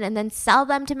these women, and then sell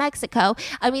them to Mexico.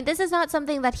 I mean, this is not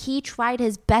something that he tried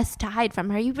his best to hide from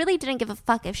her. He really didn't give a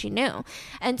fuck if she knew.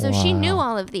 And so she knew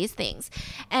all of these things.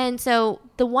 And so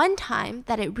the one time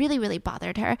that it really, really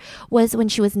bothered her was when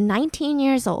she was 19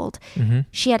 years old.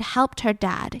 She had helped her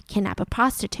dad kidnap a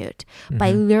prostitute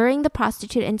by luring the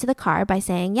prostitute into the car by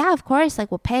saying, yeah, of course,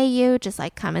 like we'll pay you, just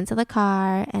like come into the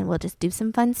car and we'll just do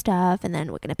some fun stuff and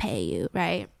then we're gonna pay you,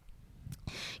 right?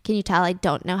 Can you tell I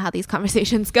don't know how these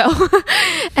conversations go?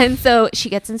 And so she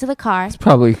gets into the car. It's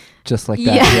probably just like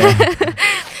that. Yeah.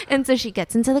 And so she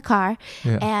gets into the car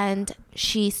and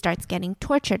she starts getting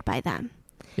tortured by them.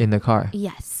 In the car?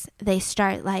 Yes. They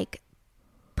start like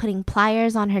putting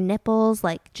pliers on her nipples,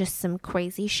 like just some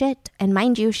crazy shit. And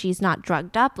mind you, she's not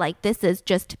drugged up. Like this is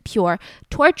just pure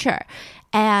torture.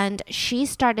 And she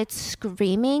started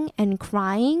screaming and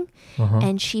crying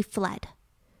and she fled.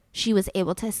 She was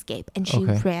able to escape and she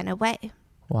ran away.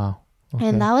 Wow. Okay.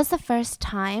 And that was the first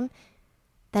time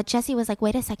that Jesse was like,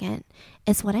 wait a second,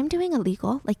 is what I'm doing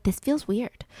illegal? Like, this feels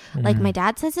weird. Like, my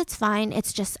dad says it's fine.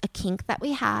 It's just a kink that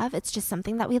we have. It's just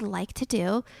something that we like to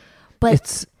do.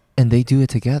 But and they do it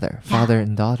together, father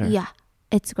and daughter. Yeah.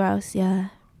 It's gross. Yeah.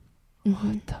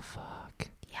 What the fuck?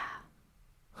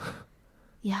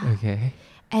 Yeah. Okay.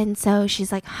 And so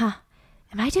she's like, am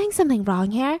I doing something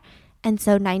wrong here? And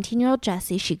so 19-year-old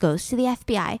Jessie, she goes to the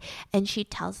FBI and she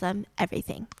tells them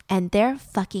everything. And they're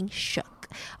fucking shook.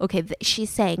 Okay, she's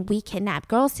saying, we kidnapped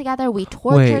girls together. We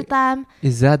tortured them.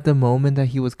 Is that the moment that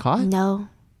he was caught? No.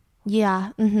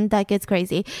 Yeah, that gets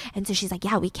crazy. And so she's like,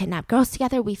 yeah, we kidnapped girls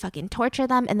together. We fucking torture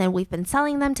them. And then we've been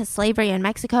selling them to slavery in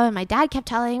Mexico. And my dad kept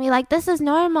telling me, like, this is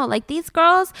normal. Like, these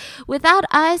girls, without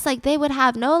us, like, they would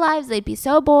have no lives. They'd be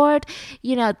so bored.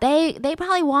 You know, they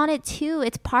probably want it too.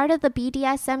 It's part of the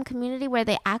BDSM community where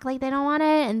they act like they don't want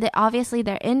it. And obviously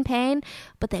they're in pain,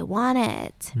 but they want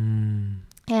it.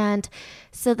 And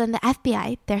so then the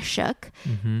FBI, they're shook.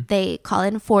 They call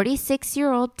in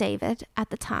 46-year-old David at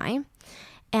the time.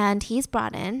 And he's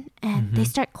brought in and they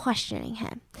start questioning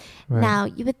him. Right. Now,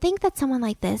 you would think that someone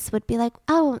like this would be like,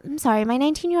 oh, I'm sorry, my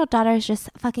 19-year-old daughter is just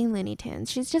fucking Looney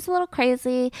Tunes. She's just a little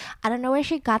crazy. I don't know where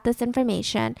she got this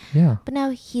information. Yeah. But now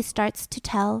he starts to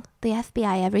tell the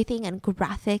FBI everything in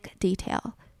graphic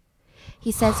detail.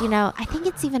 He says, you know, I think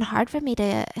it's even hard for me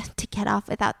to get off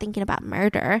without thinking about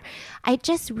murder. I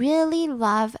just really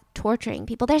love torturing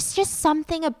people. There's just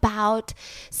something about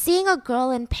seeing a girl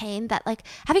in pain that, like,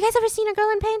 have you guys ever seen a girl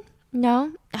in pain?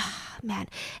 No? Oh, man,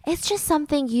 it's just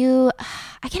something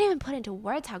I can't even put into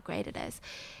words how great it is.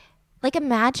 Like,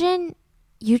 imagine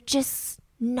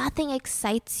nothing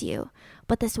excites you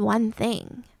but this one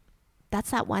thing.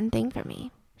 That's that one thing for me.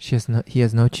 He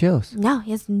has no chills. No, he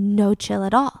has no chill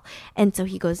at all. And so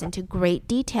he goes into great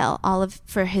detail,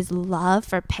 for his love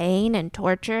for pain and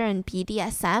torture and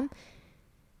BDSM.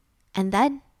 And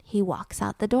then he walks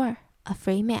out the door, a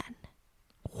free man.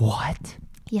 What?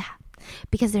 Yeah,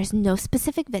 because there's no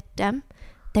specific victim.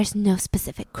 There's no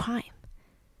specific crime.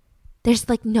 There's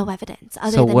like no evidence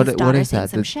other than his daughter saying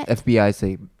some shit. FBI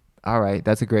say, all right,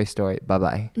 that's a great story.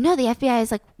 Bye-bye. No, the FBI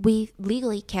is like, we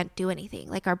legally can't do anything.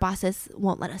 Like, our bosses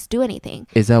won't let us do anything.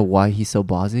 Is that why he's so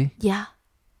bossy? Yeah.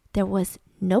 There was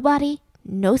nobody,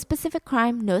 no specific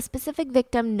crime, no specific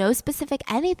victim, no specific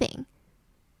anything.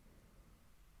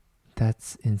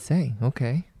 That's insane.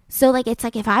 Okay. So, like, it's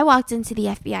like if I walked into the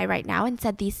FBI right now and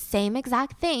said the same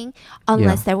exact thing,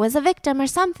 unless there was a victim or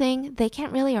something, they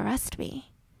can't really arrest me.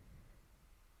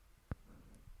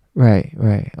 Right.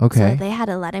 Okay. So they had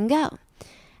to let him go.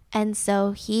 And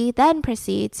so he then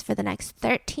proceeds for the next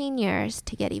 13 years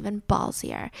to get even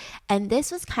ballsier. And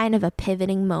this was kind of a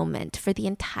pivoting moment for the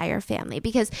entire family,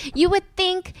 because you would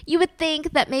think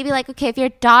that maybe, like, okay, if your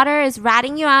daughter is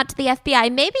ratting you out to the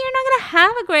FBI, maybe you're not going to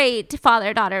have a great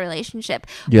father-daughter relationship.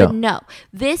 Yeah. But no,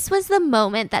 this was the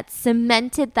moment that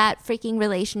cemented that freaking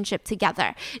relationship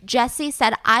together. Jessie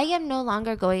said, I am no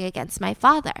longer going against my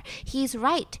father. He's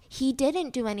right. He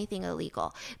didn't do anything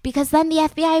illegal, because then the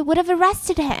FBI would have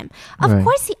arrested him. Of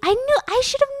course, I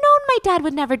should have known my dad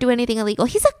would never do anything illegal.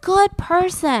 He's a good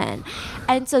person.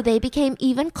 And so they became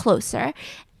even closer.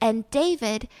 And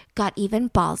David got even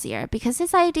ballsier, because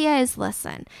his idea is,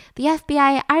 listen, the FBI,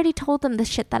 I already told them the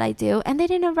shit that I do, and they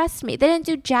didn't arrest me. They didn't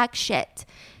do jack shit.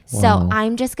 Wow. So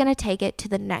I'm just going to take it to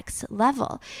the next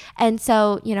level. And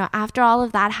so, you know, after all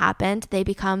of that happened, they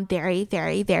become very,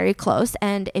 very, very close.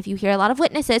 And if you hear a lot of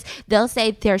witnesses, they'll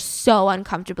say they're so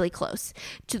uncomfortably close,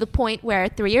 to the point where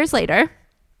 3 years later,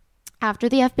 after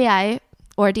the FBI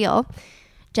ordeal,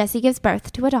 Jessie gives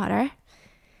birth to a daughter.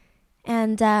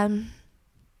 And the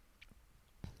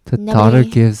daughter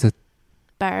gives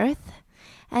birth.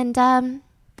 And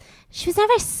she was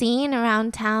never seen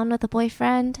around town with a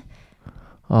boyfriend.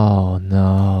 Oh,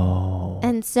 no.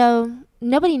 And so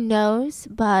nobody knows,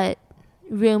 but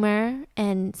rumor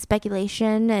and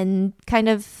speculation and kind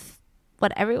of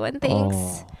what everyone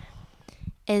thinks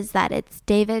is that it's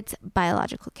David's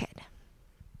biological kid.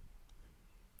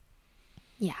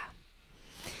 Yeah.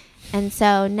 And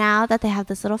so now that they have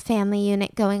this little family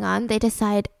unit going on, they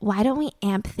decide, why don't we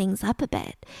amp things up a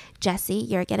bit? Jessie,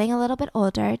 you're getting a little bit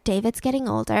older. David's getting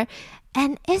older.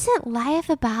 And isn't life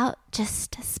about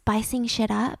just spicing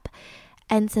shit up?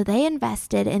 And so they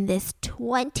invested in this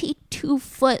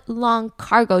 22-foot long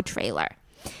cargo trailer.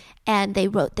 And they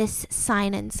wrote this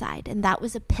sign inside. And that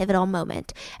was a pivotal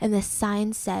moment. And the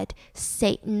sign said,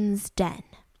 Satan's Den.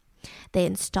 They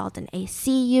installed an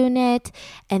AC unit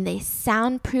and they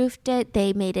soundproofed it.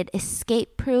 They made it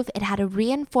escape proof. It had a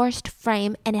reinforced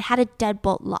frame and it had a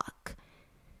deadbolt lock.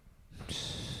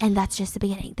 And that's just the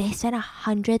beginning. They spent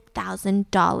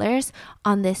 $100,000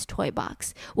 on this toy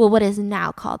box. Well, what is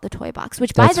now called the toy box,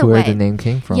 which, by the way, that's where the name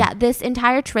came from. Yeah, this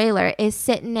entire trailer is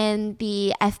sitting in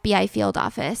the FBI field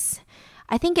office.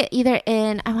 I think either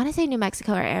in, I want to say New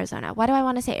Mexico or Arizona. Why do I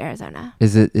want to say Arizona?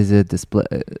 Is it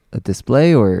a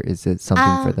display or is it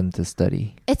something for them to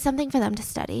study? It's something for them to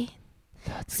study.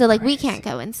 That's so crazy. Like, we can't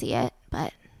go and see it,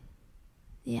 but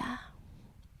yeah.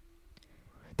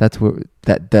 That's where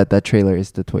that trailer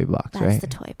is the toy box, right? That's the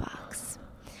toy box.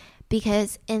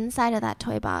 Because inside of that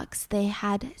toy box, they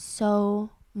had so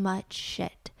much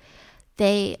shit.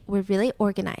 They were really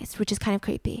organized, which is kind of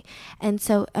creepy. And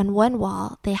so on one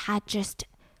wall, they had just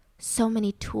so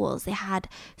many tools. They had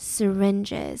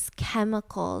syringes,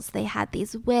 chemicals. They had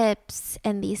these whips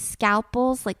and these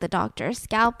scalpels, like the doctor's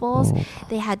scalpels. Oh.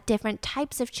 They had different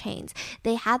types of chains.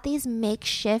 They had these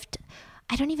makeshift,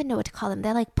 I don't even know what to call them.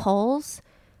 They're like poles,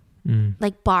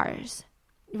 like bars,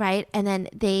 right? And then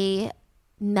they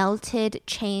melted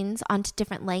chains onto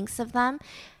different lengths of them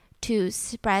to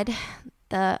spread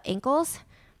the ankles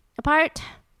apart.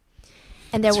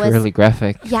 And there was really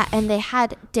graphic. Yeah, and they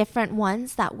had different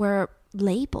ones that were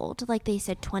labeled, like they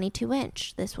said 22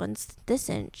 inch. This one's this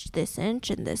inch,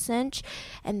 and this inch.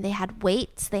 And they had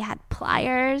weights, they had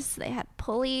pliers, they had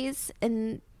pulleys.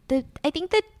 And I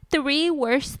think the 3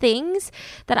 worst things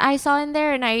that I saw in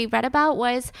there and I read about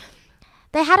was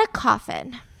they had a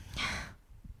coffin.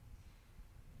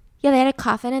 Yeah, they had a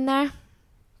coffin in there.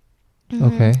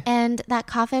 Okay. And that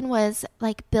coffin was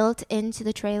like built into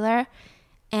the trailer,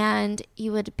 and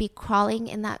you would be crawling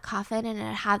in that coffin, and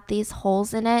it had these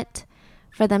holes in it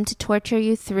for them to torture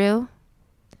you through.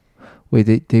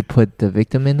 Wait, they put the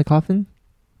victim in the coffin?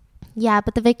 Yeah,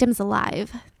 but the victim's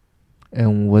alive.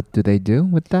 And what do they do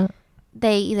with that?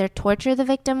 They either torture the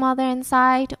victim while they're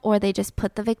inside, or they just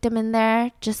put the victim in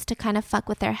there just to kind of fuck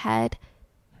with their head.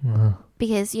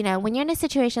 Because, you know, when you're in a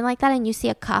situation like that and you see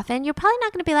a coffin, you're probably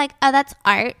not going to be like, oh, that's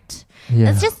art. Yeah.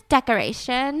 It's just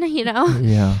decoration, you know?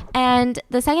 Yeah. And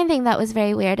the second thing that was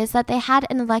very weird is that they had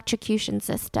an electrocution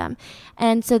system.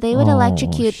 And so they would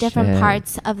electrocute different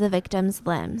parts of the victim's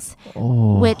limbs.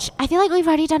 Which I feel like we've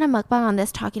already done a mukbang on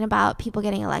this talking about people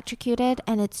getting electrocuted.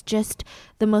 And it's just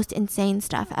the most insane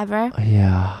stuff ever.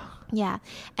 Yeah. Yeah.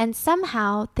 And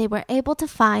somehow they were able to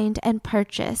find and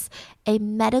purchase a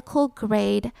medical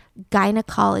grade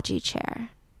gynecology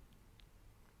chair.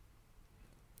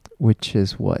 Which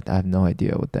is what? I have no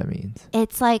idea what that means.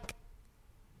 It's like,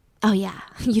 oh yeah,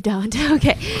 you don't.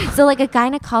 Okay. So like a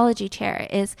gynecology chair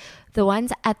is the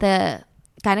ones at the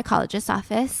gynecologist's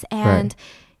office, and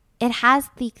it has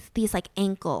these like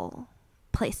ankle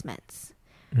placements.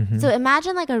 Mm-hmm. So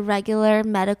imagine like a regular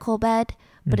medical bed,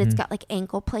 but it's got like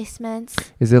ankle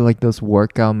placements. Is it like those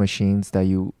workout machines that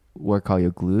you work out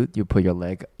your glute? You put your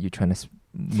leg, you're trying to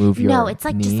move your No, it's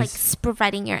like knees? just like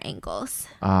spreading your ankles.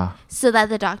 So that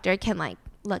the doctor can like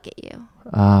look at you.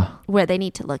 Where they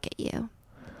need to look at you.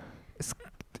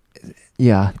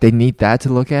 Yeah, they need that to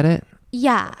look at it?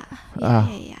 Yeah.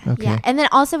 Okay. Yeah. And then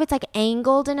also it's like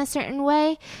angled in a certain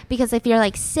way, because if you're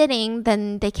like sitting,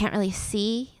 then they can't really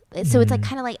see. So it's like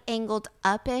kind of like angled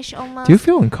up-ish almost. Do you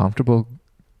feel uncomfortable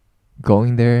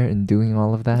going there and doing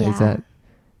all of that? Yeah.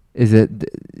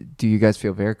 Do you guys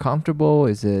feel very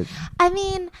comfortable? I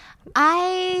mean,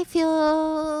 I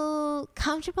feel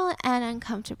comfortable and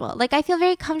uncomfortable. Like I feel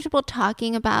very comfortable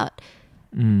talking about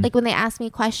like when they ask me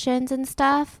questions and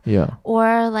stuff. Yeah.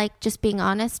 Or like just being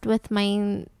honest with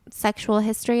my sexual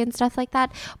history and stuff like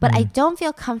that. But I don't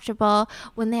feel comfortable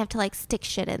when they have to like stick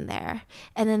shit in there.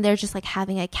 And then they're just like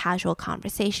having a casual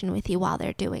conversation with you while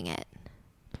they're doing it.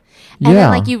 And then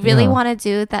like you really want to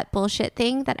do that bullshit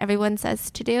thing that everyone says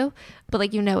to do, but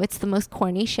like you know it's the most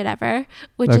corny shit ever,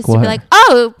 which is to be like,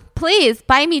 oh, please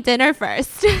buy me dinner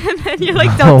first. And then you're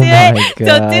like, don't do it. God.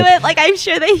 Don't do it. Like I'm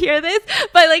sure they hear this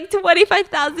by like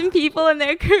 25,000 people in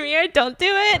their career. Don't do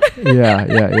it.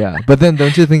 Yeah. But then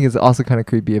don't you think it's also kind of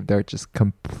creepy if they're just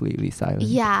completely silent?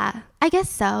 Yeah, I guess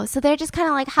so. So they're just kind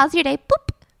of like, how's your day? Boop.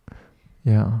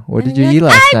 Yeah. What did you eat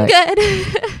last night? I'm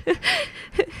good.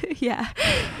 Yeah.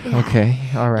 Okay.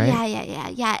 All right.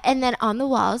 Yeah. And then on the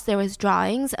walls, there was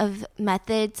drawings of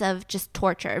methods of just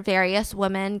torture, various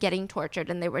women getting tortured,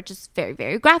 and they were just very,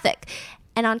 very graphic.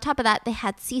 And on top of that, they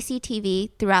had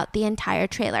CCTV throughout the entire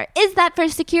trailer. Is that for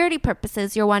security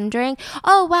purposes, you're wondering?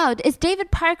 Oh, wow. Is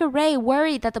David Parker Ray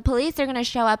worried that the police are going to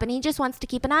show up and he just wants to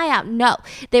keep an eye out? No.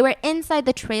 They were inside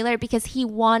the trailer because he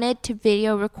wanted to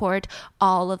video record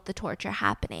all of the torture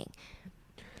happening.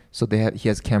 So he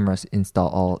has cameras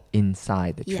installed all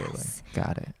inside the trailer. Yes.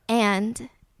 Got it. And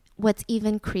what's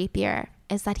even creepier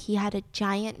is that he had a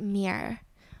giant mirror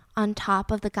on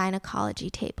top of the gynecology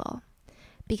table,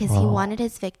 because he wanted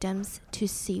his victims to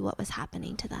see what was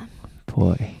happening to them.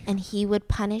 Boy. And he would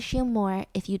punish you more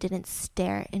if you didn't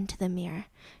stare into the mirror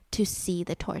to see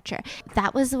the torture.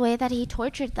 That was the way that he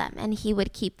tortured them. And he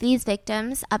would keep these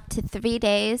victims up to 3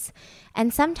 days.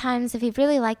 And sometimes, if he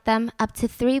really liked them, up to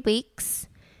 3 weeks.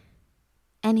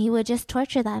 And he would just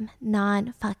torture them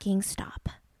non-fucking stop.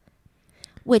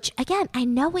 Which, again, I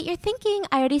know what you're thinking.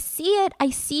 I already see it. I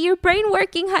see your brain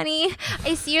working, honey.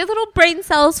 I see your little brain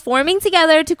cells forming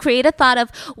together to create a thought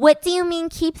of, what do you mean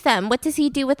keep them? What does he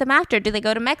do with them after? Do they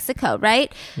go to Mexico,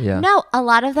 right? Yeah. No, a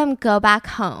lot of them go back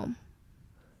home.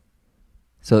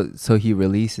 So he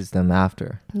releases them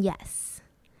after? Yes.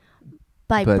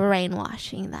 By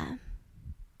brainwashing them.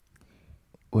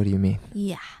 What do you mean?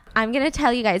 Yeah. I'm going to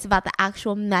tell you guys about the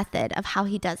actual method of how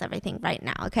he does everything right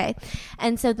now, okay?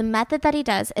 And so the method that he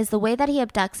does is the way that he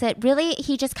abducts it. Really,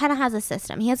 he just kind of has a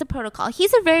system. He has a protocol.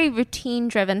 He's a very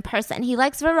routine-driven person. He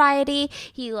likes variety.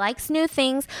 He likes new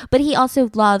things, but he also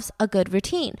loves a good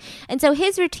routine. And so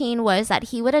his routine was that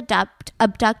he would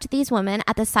abduct these women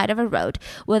at the side of a road,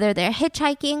 whether they're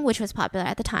hitchhiking, which was popular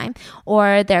at the time,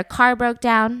 or their car broke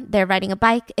down, they're riding a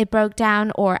bike, it broke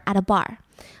down, or at a bar.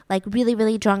 Like really,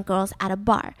 really drunk girls at a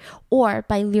bar, or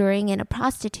by luring in a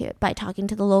prostitute, by talking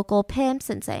to the local pimps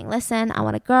and saying, listen, I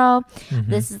want a girl.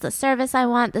 Mm-hmm. This is the service I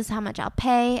want. This is how much I'll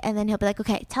pay. And then he'll be like,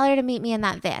 okay, tell her to meet me in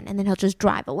that van. And then he'll just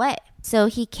drive away. So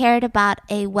he cared about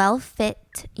a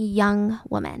well-fit young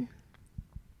woman.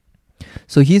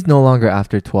 So he's no longer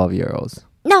after 12-year-olds?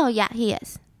 No, yeah, he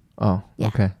is. Oh, yeah,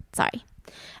 okay. Sorry.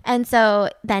 And so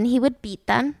then he would beat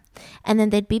them, and then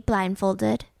they'd be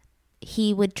blindfolded.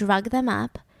 He would drug them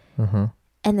up. Uh-huh.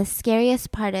 And the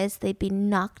scariest part is they'd be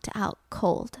knocked out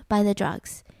cold by the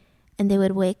drugs. And they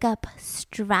would wake up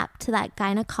strapped to that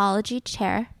gynecology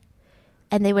chair.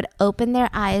 And they would open their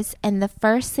eyes. And the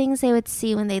first things they would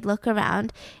see when they'd look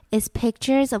around is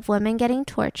pictures of women getting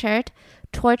tortured.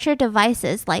 Torture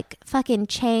devices like fucking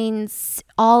chains.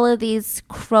 All of these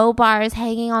crowbars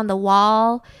hanging on the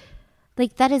wall.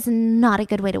 Like, that is not a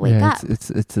good way to wake up.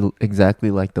 It's exactly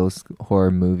like those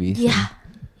horror movies. Yeah.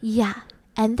 Yeah.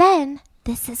 And then,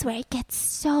 this is where it gets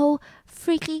so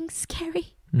freaking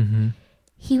scary. Mm-hmm.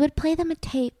 He would play them a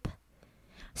tape.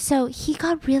 So he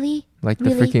got really... Like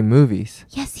the freaking movies.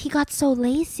 Yes, he got so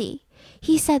lazy.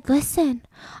 He said, listen,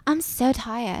 I'm so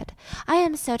tired. I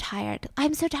am so tired.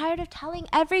 I'm so tired of telling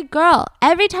every girl,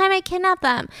 every time I kidnap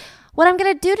them, what I'm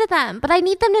going to do to them. But I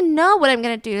need them to know what I'm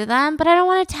going to do to them. But I don't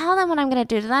want to tell them what I'm going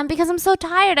to do to them because I'm so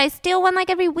tired. I steal one like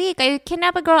every week. I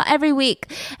kidnap a girl every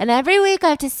week. And every week I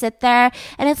have to sit there.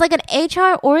 And it's like an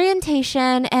HR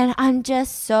orientation. And I'm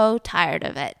just so tired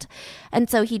of it. And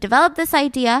so he developed this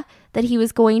idea that he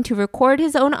was going to record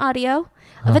his own audio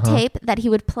of a tape that he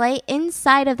would play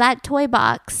inside of that toy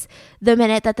box the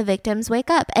minute that the victims wake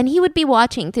up. And he would be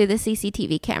watching through the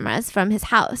CCTV cameras from his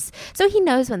house. So he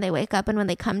knows when they wake up and when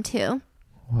they come to.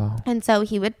 Wow. And so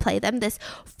he would play them this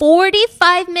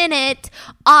 45-minute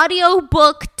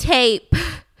audiobook tape.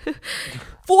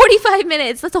 45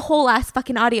 minutes. That's a whole ass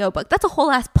fucking audiobook. That's a whole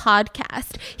ass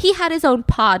podcast. He had his own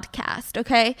podcast,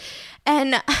 okay?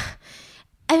 And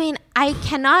I mean, I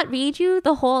cannot read you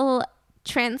the whole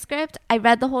transcript. I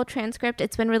read the whole transcript.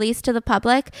 It's been released to the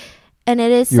public, and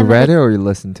it is... You read it or you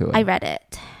listened to it? I read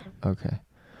it. Okay.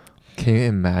 Can you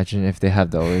imagine if they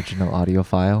have the original audio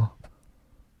file?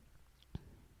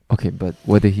 Okay, but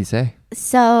what did he say?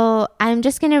 So I'm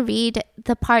just going to read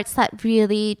the parts that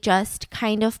really just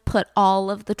kind of put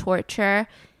all of the torture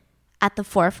at the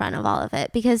forefront of all of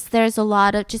it, because there's a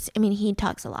lot of just... I mean, he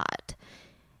talks a lot.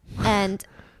 And...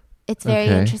 It's very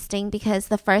interesting because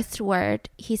the first word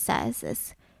he says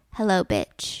is "hello,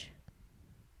 bitch."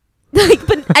 Like,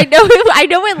 but I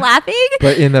know we're laughing,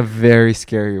 but in a very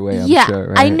scary way. I'm sure,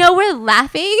 right? I know we're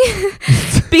laughing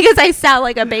because I sound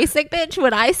like a basic bitch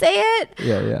when I say it.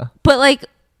 Yeah. But like,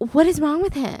 what is wrong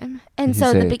with him? And so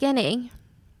in the beginning,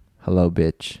 "Hello,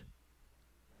 bitch."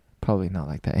 Probably not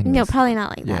like that. Anyways. No, probably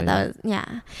not like that. That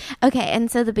was Okay, and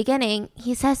so the beginning,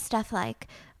 he says stuff like,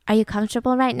 "Are you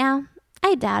comfortable right now?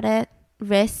 I doubt it.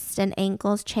 Wrists and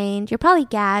ankles chained. You're probably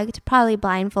gagged, probably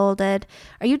blindfolded.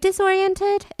 Are you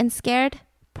disoriented and scared?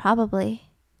 Probably."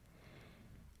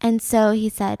 And so he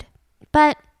said,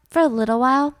 "But for a little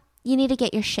while, you need to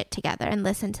get your shit together and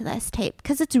listen to this tape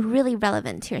because it's really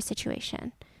relevant to your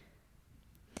situation."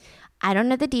 I don't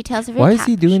know the details of your Why is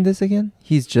he doing this again?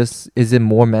 He's just... Is it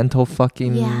more mental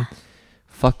fucking...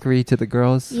 fuckery to the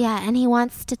girls? Yeah, and he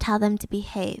wants to tell them to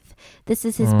behave. This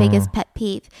is his biggest pet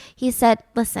peeve. He said,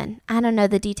 listen, I don't know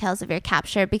the details of your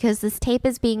capture because this tape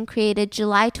is being created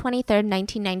July 23rd,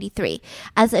 1993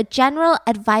 as a general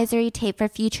advisory tape for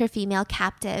future female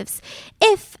captives.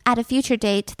 If at a future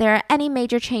date there are any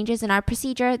major changes in our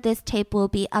procedure, this tape will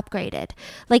be upgraded.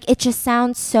 Like, it just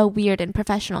sounds so weird and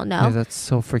professional, no? Yeah, that's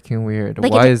so freaking weird.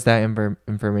 Like, why is that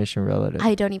information relative?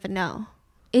 I don't even know.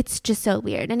 It's just so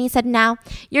weird. And he said, now,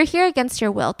 you're here against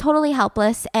your will, totally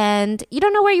helpless, and you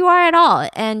don't know where you are at all,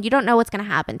 and you don't know what's going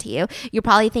to happen to you. You're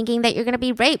probably thinking that you're going to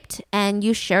be raped, and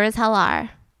you sure as hell are.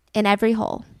 in every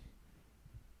hole.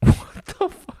 What the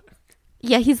fuck?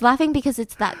 Yeah, he's laughing because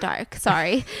it's that dark.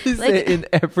 Sorry. He said in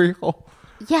every hole.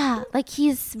 Yeah, like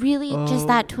he's really just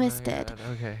that twisted.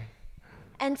 Okay.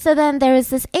 And so then there was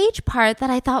this age part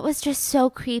that I thought was just so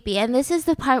creepy. And this is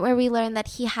the part where we learn that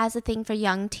he has a thing for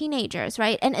young teenagers,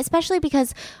 right? And especially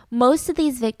because most of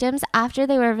these victims, after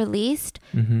they were released,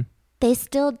 they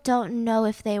still don't know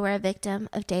if they were a victim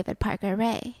of David Parker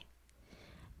Ray.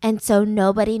 And so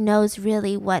nobody knows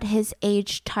really what his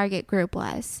age target group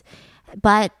was.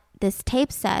 But this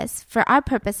tape says, for our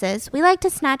purposes, we like to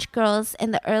snatch girls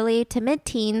in the early to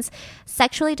mid-teens,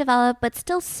 sexually developed but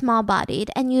still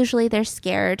small-bodied, and usually they're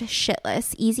scared,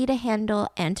 shitless, easy to handle,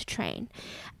 and to train.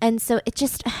 And so it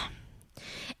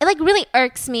like really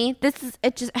irks me.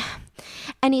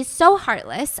 And he's so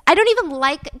heartless. I don't even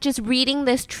like just reading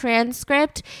this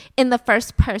transcript in the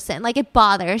first person. Like, it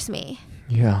bothers me.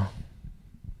 Yeah.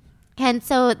 And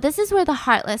so this is where the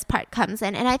heartless part comes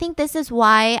in. And I think this is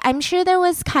why I'm sure there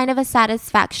was kind of a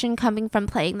satisfaction coming from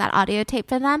playing that audio tape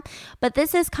for them. But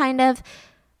this is kind of,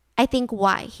 I think,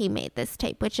 why he made this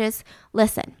tape, which is,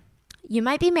 listen, you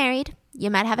might be married.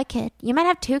 You might have a kid. You might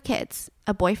have 2 kids,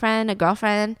 a boyfriend, a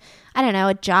girlfriend, I don't know,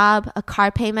 a job, a car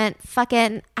payment.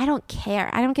 Fucking, I don't care.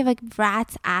 I don't give a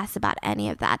rat's ass about any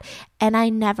of that. And I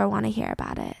never want to hear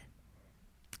about it.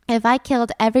 If I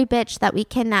killed every bitch that we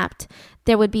kidnapped,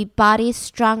 there would be bodies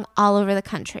strung all over the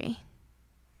country.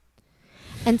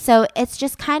 And so it's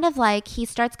just kind of like he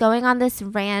starts going on this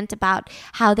rant about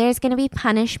how there's going to be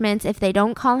punishments if they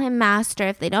don't call him master,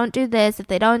 if they don't do this, if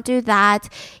they don't do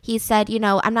that. He said, you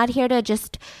know, I'm not here to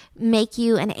just make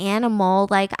you an animal.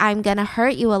 Like, I'm going to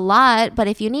hurt you a lot. But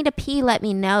if you need to pee, let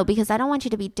me know, because I don't want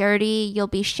you to be dirty. You'll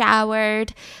be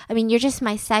showered. I mean, you're just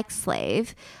my sex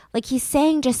slave. Like, he's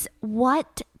saying just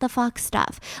what the fuck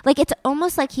stuff. Like, it's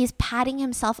almost like he's patting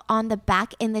himself on the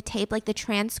back in the tape, like the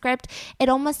transcript. It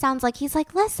almost sounds like he's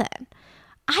like, listen,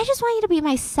 I just want you to be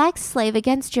my sex slave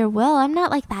against your will. I'm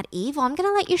not like that evil. I'm going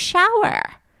to let you shower.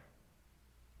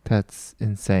 That's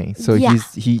insane. So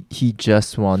he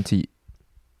just want to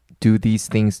do these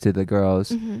things to the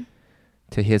girls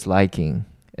to his liking,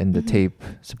 and the tape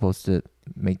supposed to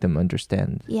make them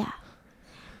understand. Yeah.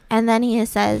 And then he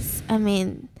says, I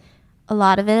mean, a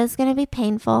lot of it is going to be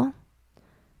painful.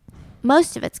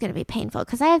 Most of it's going to be painful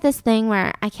because I have this thing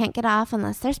where I can't get off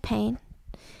unless there's pain.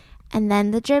 And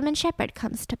then the German Shepherd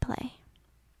comes to play.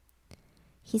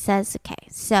 He says, okay,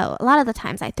 so a lot of the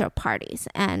times I throw parties,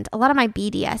 and a lot of my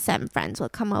BDSM friends will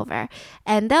come over,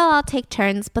 and they'll all take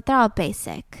turns, but they're all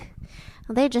basic.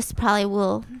 They just probably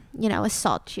will, you know,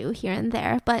 assault you here and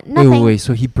there, but nothing. Wait,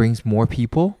 so he brings more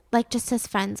people? Like just his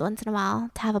friends once in a while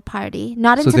to have a party.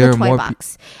 Not into the toy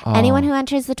box. Anyone who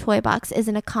enters the toy box is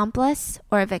an accomplice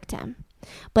or a victim,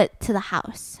 but to the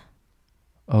house.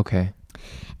 Okay.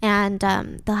 And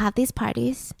they'll have these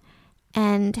parties,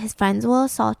 and his friends will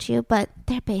assault you, but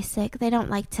they're basic. They don't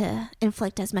like to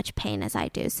inflict as much pain as I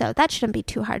do, so that shouldn't be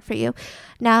too hard for you.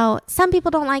 Now, some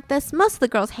people don't like this. Most of the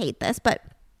girls hate this, but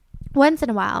once in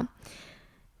a while,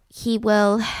 he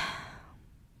will...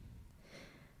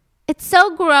 It's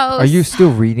so gross. Are you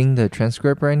still reading the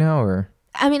transcript right now, or?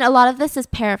 I mean, a lot of this is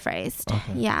paraphrased.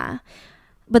 Okay. Yeah.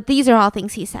 But these are all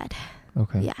things he said.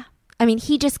 Okay. Yeah. I mean,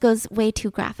 he just goes way too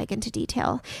graphic into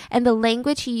detail. And the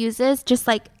language he uses, just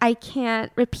like, I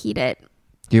can't repeat it.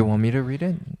 Do you want me to read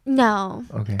it? No.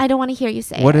 Okay. I don't want to hear you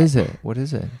say it. What is it? What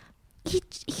is it?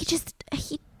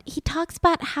 He talks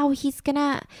about how he's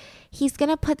gonna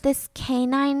put this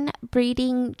canine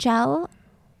breeding gel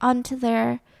onto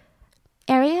their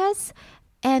areas,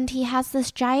 and he has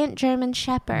this giant German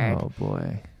Shepherd. Oh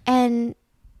boy. And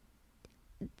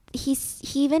he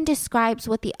even describes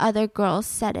what the other girls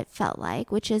said it felt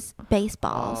like, which is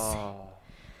baseballs. Oh.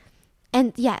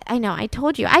 And yeah, I know, I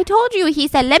told you. He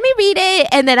said, let me read it.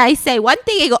 And then I say one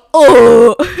thing and go,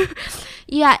 oh.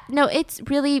 Yeah, no, it's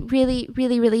really, really,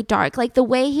 really, really dark. Like, the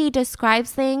way he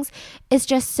describes things is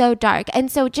just so dark.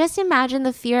 And so just imagine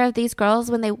the fear of these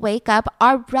girls when they wake up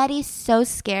already so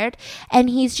scared, and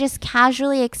he's just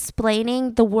casually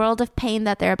explaining the world of pain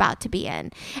that they're about to be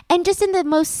in. And just in the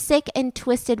most sick and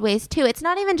twisted ways, too. It's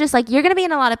not even just like, you're going to be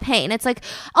in a lot of pain. It's like,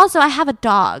 also, I have a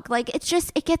dog. Like, it's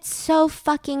just, it gets so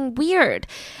fucking weird.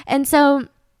 And so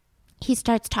he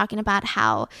starts talking about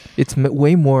how... It's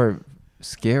way more...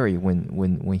 scary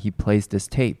when he plays this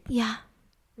tape. Yeah.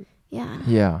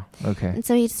 Okay. And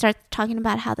so he starts talking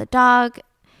about how the dog,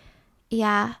 he's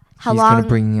gonna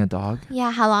bring in a dog. Yeah,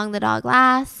 how long the dog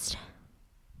lasts.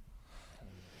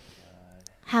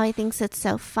 How he thinks it's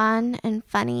so fun and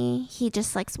funny. He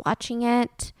just likes watching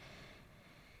it.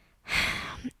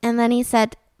 And then he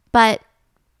said, but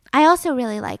I also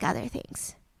really like other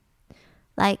things.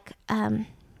 like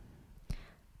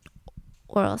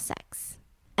oral sex.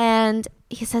 And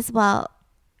he says, well,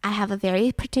 I have a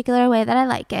very particular way that I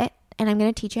like it, and I'm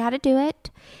going to teach you how to do it.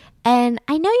 And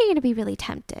I know you're going to be really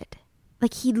tempted.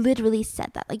 Like, he literally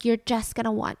said that. Like, you're just going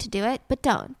to want to do it, but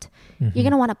don't. You're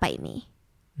going to want to bite me.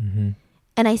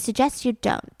 And I suggest you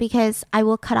don't, because I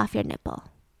will cut off your nipple.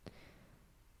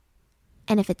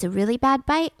 And if it's a really bad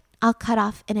bite, I'll cut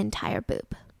off an entire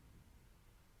boob.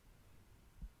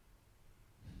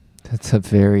 That's a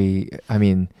very, I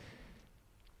mean,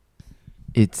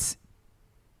 it's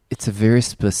a very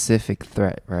specific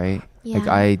threat, right? Yeah.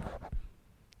 Like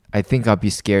I think I'll be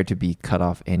scared to be cut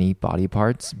off any body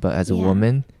parts, but as a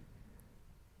woman,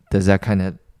 does that kind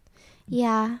of...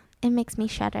 Yeah, it makes me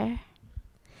shudder.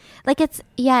 Like, it's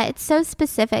so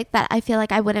specific that I feel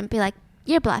like I wouldn't be like,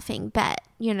 you're bluffing, bet,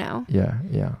 you know? Yeah.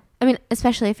 I mean,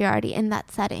 especially if you're already in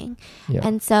that setting. Yeah.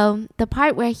 And so the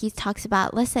part where he talks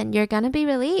about, listen, you're going to be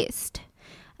released.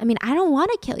 I mean, I don't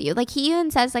want to kill you. Like, he even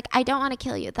says, like, I don't want to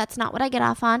kill you. That's not what I get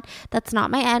off on. That's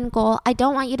not my end goal. I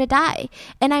don't want you to die.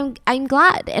 And I'm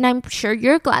glad. And I'm sure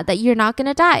you're glad that you're not going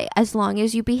to die as long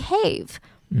as you behave.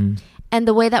 And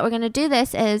the way that we're going to do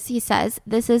this is, he says,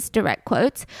 this is direct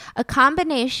quotes, a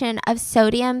combination of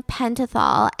sodium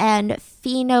pentothal and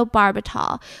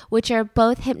phenobarbital, which are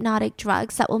both hypnotic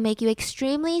drugs that will make you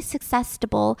extremely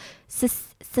susceptible.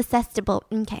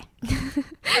 Okay.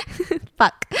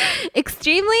 Fuck.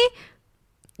 Extremely.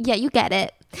 Yeah, you get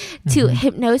it. To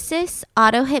hypnosis,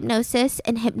 auto-hypnosis,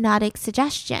 and hypnotic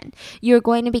suggestion. You're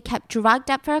going to be kept drugged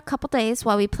up for a couple days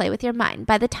while we play with your mind.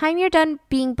 By the time you're done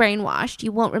being brainwashed,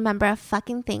 you won't remember a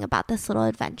fucking thing about this little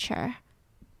adventure.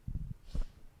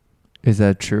 Is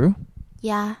that true?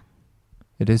 Yeah.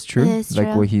 It is true? It is like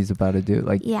true. what he's about to do?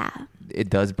 Like, yeah. It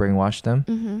does brainwash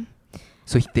them?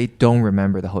 So they don't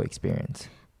remember the whole experience?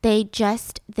 They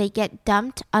get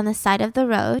dumped on the side of the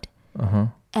road.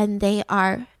 And they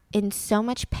are in so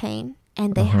much pain,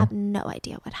 and they have no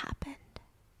idea what happened.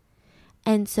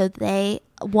 And so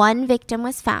one victim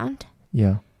was found.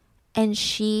 Yeah. And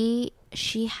she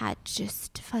had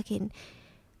just fucking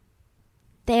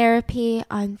therapy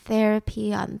on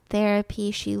therapy on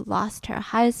therapy. She lost her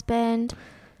husband.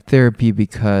 Therapy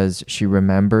because she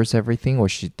remembers everything, or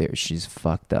she's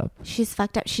fucked up? She's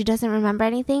fucked up. She doesn't remember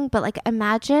anything, but like,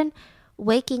 imagine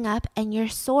waking up and you're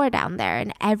sore down there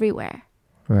and everywhere.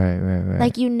 Right.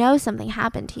 Like, you know something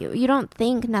happened to you. You don't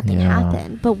think nothing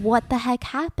happened, but what the heck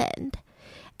happened?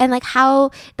 And like,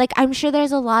 how, like, I'm sure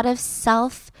there's a lot of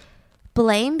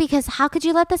self-blame, because how could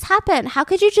you let this happen? How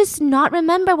could you just not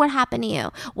remember what happened to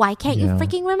you? Why can't you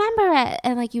freaking remember it?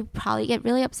 And like, you probably get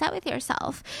really upset with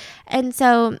yourself. And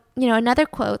so, you know, another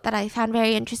quote that I found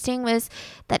very interesting was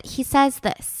that he says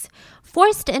this: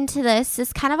 forced into this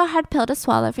is kind of a hard pill to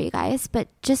swallow for you guys, but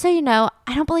just so you know,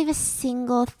 I don't believe a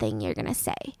single thing you're going to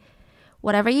say.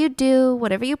 Whatever you do,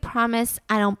 whatever you promise,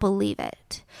 I don't believe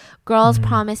it. Girls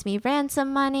promise me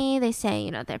ransom money. They say,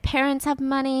 you know, their parents have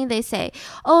money. They say,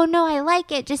 oh no, I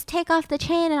like it. Just take off the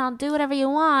chain and I'll do whatever you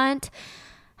want.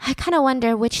 I kind of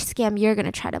wonder which scam you're going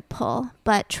to try to pull,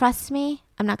 but trust me,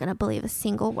 I'm not going to believe a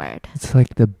single word. It's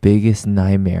like the biggest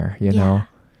nightmare, you know?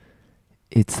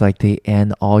 It's like they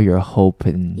end all your hope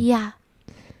and... Yeah.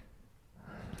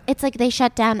 It's like they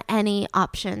shut down any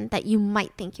option that you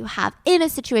might think you have in a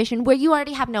situation where you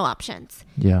already have no options.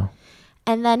 Yeah.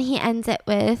 And then he ends it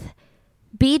with,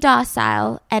 be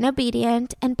docile and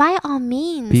obedient, and by all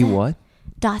means... Be what?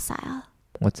 Docile.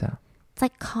 What's that? It's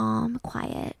like calm,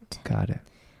 quiet. Got it.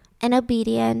 And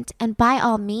obedient, and by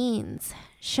all means,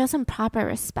 show some proper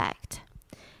respect.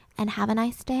 And have a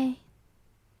nice day.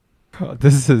 Oh,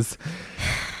 this is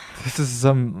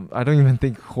some, I don't even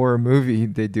think horror movie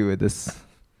they do with this.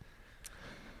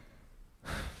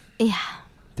 Yeah.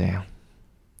 Damn.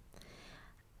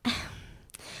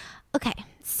 Okay,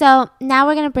 so now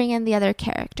we're going to bring in the other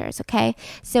characters, okay?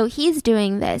 So he's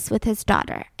doing this with his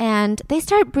daughter, and they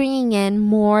start bringing in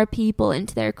more people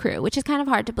into their crew, which is kind of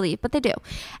hard to believe, but they do.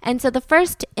 And so the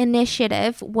first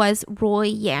initiative was Roy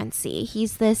Yancey.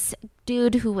 He's this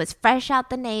dude who was fresh out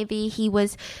the Navy.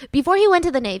 Before he went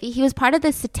to the Navy, he was part of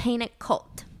the satanic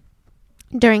cult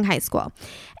during high school.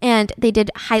 And they did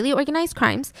highly organized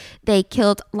crimes. They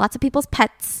killed lots of people's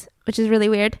pets, which is really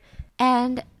weird.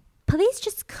 And police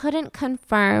just couldn't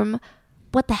confirm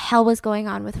what the hell was going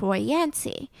on with Roy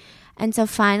Yancey. And so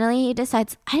finally he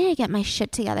decides, I need to get my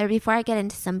shit together before I get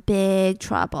into some big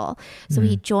trouble. So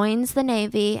he joins the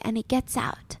Navy and he gets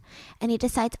out. And he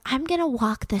decides, I'm going to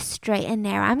walk the straight and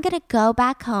narrow. I'm going to go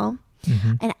back home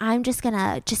And I'm just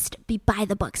gonna be by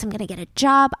the books. I'm gonna get a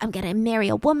job. I'm gonna marry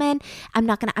a woman. I'm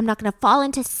not gonna fall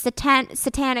into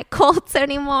satanic cults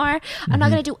anymore. I'm not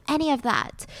gonna do any of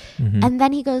that. And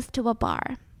then he goes to a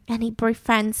bar and he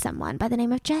befriends someone by the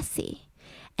name of Jessie,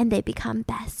 and they become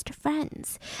best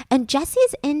friends. And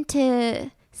Jessie's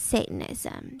into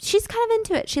Satanism. She's kind of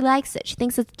into it. She likes it. She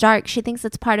thinks it's dark. She thinks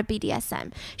it's part of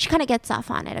BDSM. She kind of gets off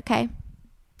on it, okay?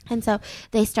 And so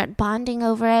they start bonding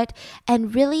over it.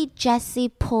 And really, Jessie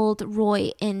pulled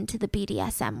Roy into the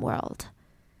BDSM world.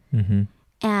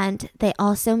 And they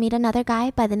also meet another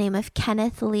guy by the name of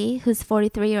Kenneth Lee, who's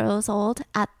 43 years old,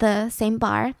 at the same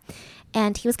bar.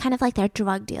 And he was kind of like their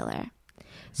drug dealer.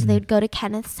 So they would go to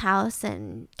Kenneth's house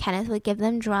and Kenneth would give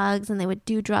them drugs and they would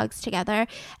do drugs together.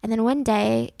 And then one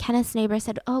day, Kenneth's neighbor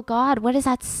said, "Oh God, what is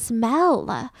that smell?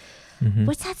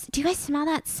 What's that? Do you guys smell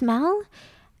that smell?"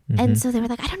 And so they were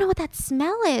like, "I don't know what that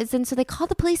smell is." And so they called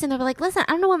the police and they were like, "Listen,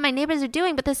 I don't know what my neighbors are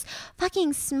doing, but this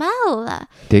fucking smell."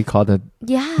 They called it.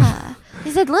 Yeah.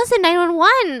 They said, "Listen,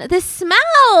 911, this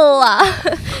smell."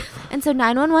 And so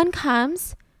 911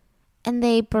 comes. And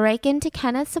they break into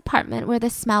Kenneth's apartment where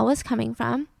the smell was coming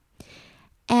from.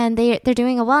 And they're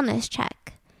doing a wellness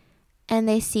check. And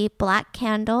they see black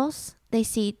candles. They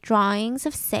see drawings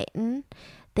of Satan.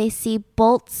 They see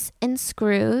bolts and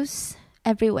screws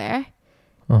everywhere.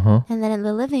 And then in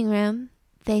the living room,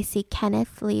 they see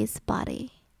Kenneth Lee's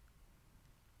body.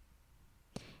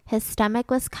 His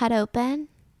stomach was cut open.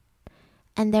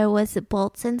 And there was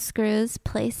bolts and screws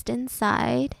placed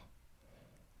inside.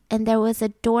 And there was a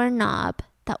doorknob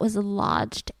that was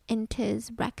lodged into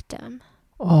his rectum.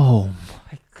 Oh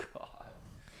my God.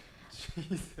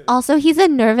 Jesus. Also, he's a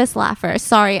nervous laugher.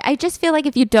 Sorry. I just feel like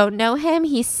if you don't know him,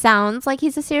 he sounds like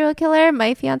he's a serial killer.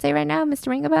 My fiance right now, Mr.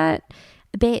 Ringabat,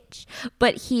 a bitch.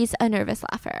 But he's a nervous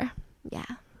laugher. Yeah.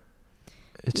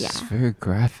 It's just very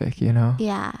graphic, you know?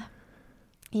 Yeah.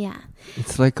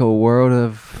 It's like a world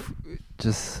of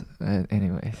just,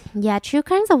 anyways. Yeah, true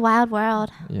crime's a wild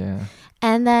world. Yeah.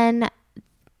 And then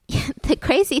the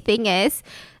crazy thing is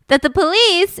that the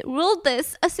police ruled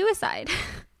this a suicide.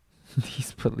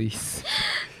 These police.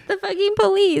 The fucking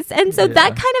police. And so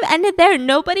that kind of ended there.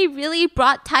 Nobody really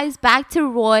brought ties back to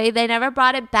Roy. They never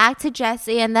brought it back to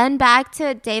Jessie and then back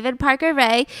to David Parker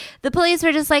Ray. The police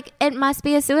were just like, it must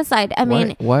be a suicide. I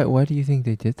mean, why do you think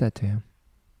they did that to him?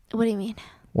 What do you mean?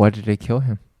 Why did they kill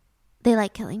him? They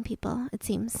like killing people, it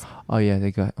seems. Oh, yeah,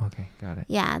 got it.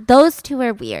 Yeah, those two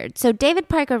are weird. So David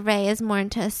Parker Ray is more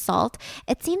into assault.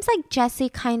 It seems like Jessie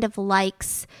kind of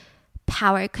likes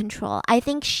power control. I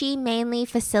think she mainly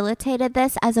facilitated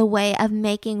this as a way of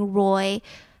making Roy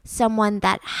someone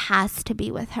that has to be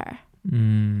with her.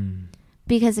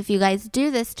 Because if you guys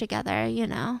do this together, you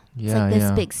know, it's like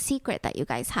this big secret that you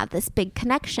guys have, this big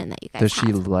connection that you guys have. Does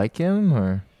she like him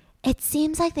or? It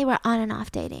seems like they were on and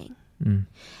off dating.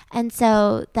 And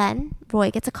so then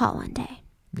Roy gets a call one day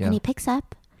and he picks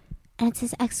up and it's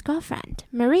his ex-girlfriend,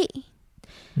 Marie.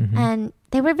 And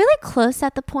they were really close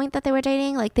at the point that they were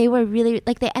dating. Like they were really,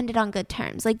 like they ended on good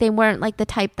terms. Like they weren't like the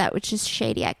type that was just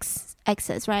shady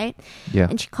exes, right? Yeah.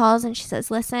 And she calls and she says,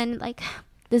 "Listen, like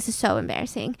this is so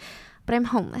embarrassing, but I'm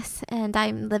homeless and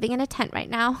I'm living in a tent right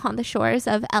now on the shores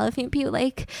of Elephant Butte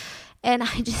Lake. And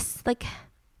I just like,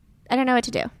 I don't know what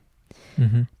to do.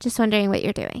 Just wondering what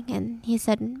you're doing." And he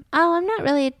said, "Oh, I'm not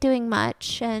really doing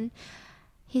much." And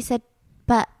he said,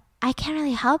 "But I can't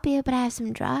really help you, but I have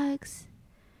some drugs."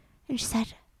 And she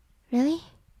said, "Really?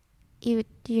 You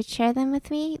share them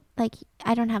with me? Like,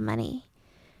 I don't have money."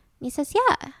 And he says,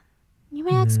 "Yeah, you're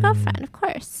my ex-girlfriend, of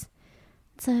course."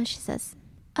 So she says,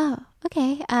 "Oh,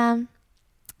 okay.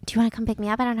 Do you want to come pick me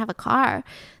up? I don't have a car."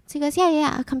 So he goes,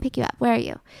 Yeah, I'll come pick you up. Where are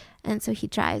you?" And so he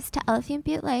drives to Elephant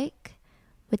Butte Lake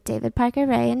with David Parker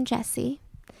Ray and Jessie,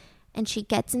 and she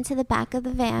gets into the back of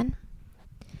the van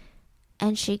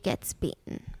and she gets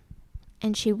beaten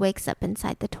and she wakes up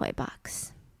inside the toy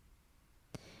box.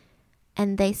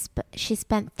 And she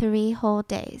spent 3 whole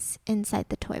days inside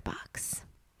the toy box.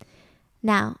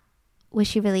 Now, was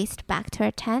she released back to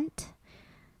her tent?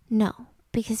 No,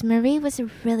 because Marie was a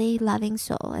really loving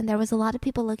soul and there was a lot of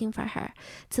people looking for her,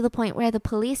 to the point where the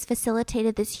police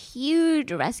facilitated this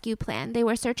huge rescue plan. They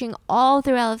were searching all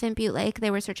through Elephant Butte Lake.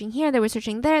 They were searching here, they were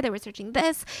searching there, they were searching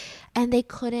this, and they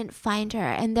couldn't find her.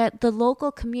 And the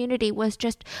local community was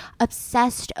just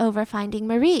obsessed over finding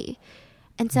Marie.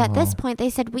 And so at this point, they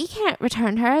said, we can't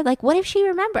return her. Like, what if she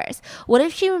remembers? What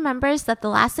if she remembers that the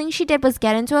last thing she did was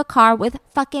get into a car with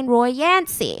fucking Roy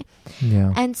Yancey?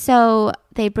 Yeah. And so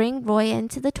they bring Roy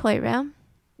into the toy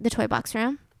box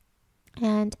room,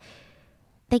 and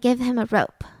they give him a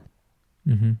rope.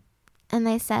 And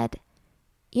they said,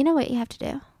 "You know what you have to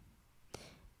do?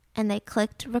 and they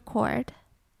clicked record,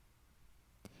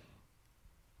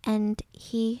 and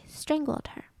he strangled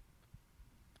her,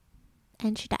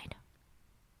 and she died.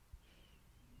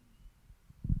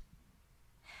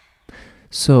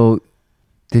 So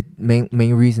the main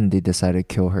reason they decided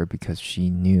to kill her because she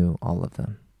knew all of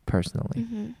them personally.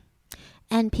 Mm-hmm.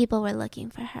 And people were looking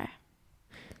for her.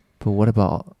 But what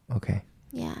about, okay.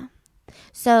 Yeah.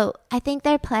 So I think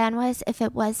their plan was, if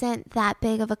it wasn't that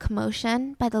big of a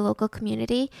commotion by the local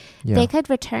community, they could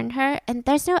return her. And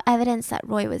there's no evidence that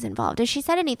Roy was involved. If she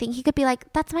said anything, he could be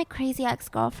like, that's my crazy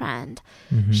ex-girlfriend.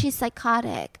 Mm-hmm. She's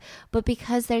psychotic. But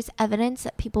because there's evidence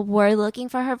that people were looking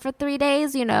for her for 3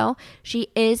 days, you know, she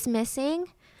is missing.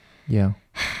 Yeah.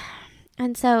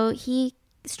 And so he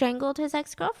strangled his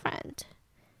ex-girlfriend.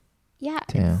 Yeah.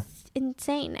 Damn. It's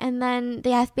insane. And then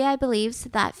the FBI believes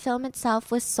that film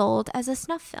itself was sold as a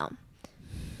snuff film,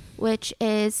 which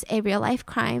is a real life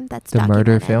crime that's documented.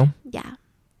 The murder film? Yeah.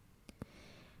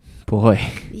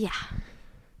 Boy. Yeah.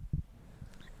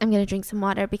 I'm going to drink some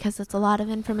water because it's a lot of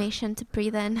information to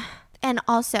breathe in. And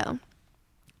also,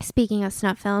 speaking of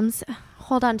snuff films,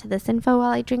 hold on to this info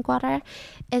while I drink water,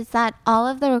 is that all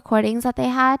of the recordings that they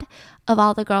had of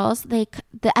all the girls, the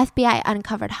FBI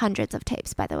uncovered hundreds of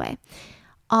tapes, by the way.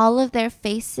 All of their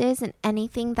faces and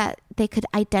anything that they could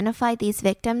identify these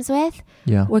victims with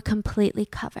were completely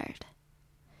covered.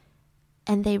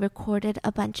 And they recorded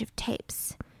a bunch of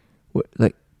tapes.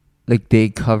 Like they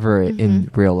cover it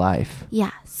in real life.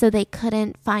 Yeah, so they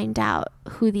couldn't find out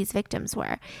who these victims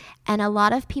were. And a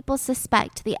lot of people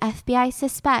suspect, the FBI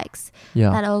suspects,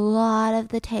 that a lot of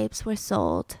the tapes were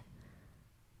sold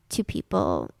to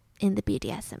people in the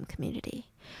BDSM community.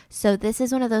 So this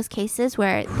is one of those cases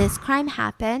where this crime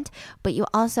happened, but you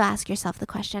also ask yourself the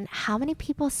question, how many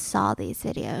people saw these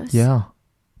videos?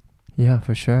 Yeah,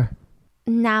 for sure.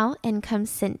 Now in comes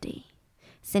Cindy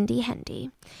Hendy.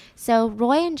 So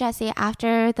Roy and Jesse,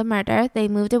 after the murder, they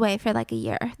moved away for like a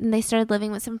year, and they started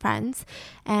living with some friends,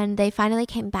 and they finally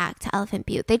came back to Elephant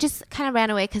Butte. They just kind of ran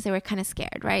away because they were kind of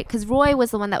scared, right? Because Roy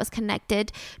was the one that was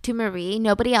connected to Marie.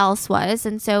 Nobody else was.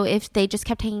 And so if they just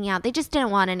kept hanging out, they just didn't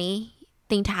want anything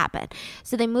to happen.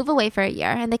 So they move away for a year,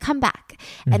 and they come back,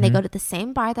 and they go to the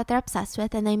same bar that they're obsessed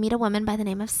with, and they meet a woman by the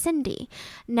name of Cindy.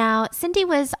 Now, Cindy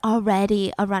was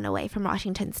already a runaway from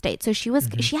Washington State. So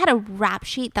she had a rap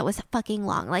sheet that was fucking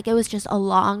long. Like, it was just a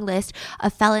long list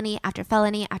of felony after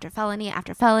felony after felony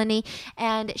after felony.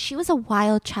 And she was a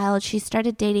wild child. She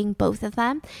started dating both of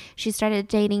them. She started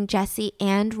dating Jesse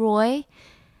and Roy.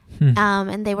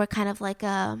 And they were kind of like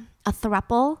a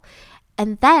throuple.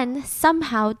 And then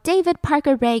somehow David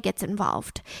Parker Ray gets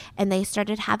involved, and they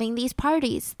started having these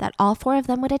parties that all four of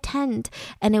them would attend.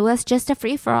 And it was just a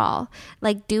free for all,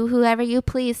 like do whoever you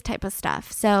please type of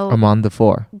stuff. So among the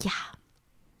four.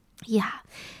 Yeah.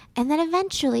 And then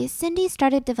eventually Cindy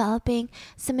started developing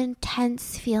some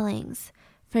intense feelings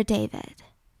for David.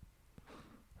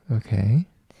 Okay.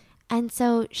 And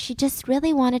so she just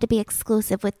really wanted to be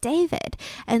exclusive with David.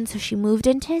 And so she moved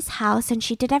into his house, and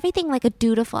she did everything like a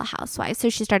dutiful housewife. So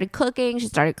she started cooking, she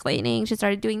started cleaning, she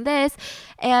started doing this.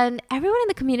 And everyone in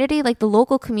the community, like the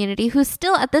local community, who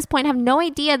still at this point have no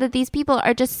idea that these people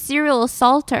are just serial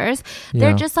assaulters,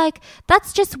 they're just like,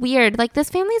 that's just weird. Like, this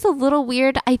family is a little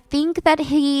weird. I think that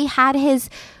he had his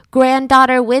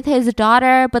granddaughter with his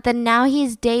daughter, but then now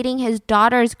he's dating his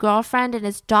daughter's girlfriend, and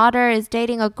his daughter is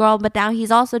dating a girl, but now he's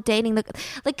also dating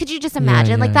like, could you just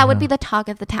imagine? That would be the talk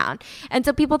of the town. And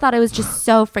so people thought it was just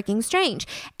so freaking strange.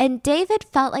 And David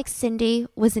felt like Cindy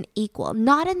was an equal,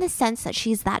 not in the sense that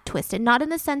she's that twisted, not in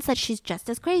the sense that she's just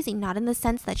as crazy, not in the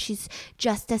sense that she's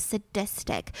just as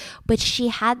sadistic, but she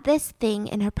had this thing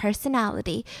in her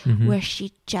personality where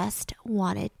she just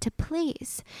wanted to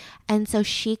please. And so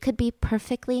she could be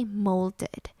perfectly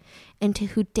molded into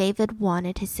who David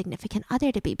wanted his significant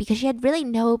other to be, because she had really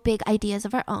no big ideas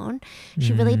of her own.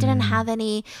 She really didn't have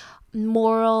any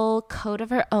moral code of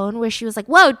her own where she was like,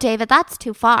 whoa, David, that's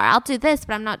too far. I'll do this,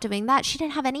 but I'm not doing that. She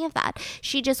didn't have any of that.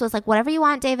 She just was like, whatever you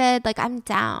want, David, like, I'm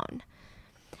down.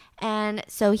 And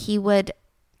so he would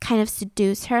kind of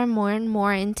seduce her more and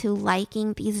more into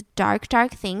liking these dark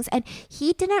things. And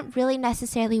he didn't really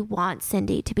necessarily want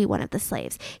Cindy to be one of the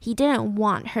slaves. He didn't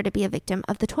want her to be a victim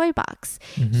of the toy box.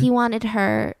 He wanted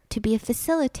her to be a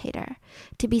facilitator,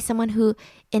 to be someone who,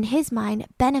 in his mind,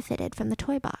 benefited from the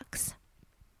toy box.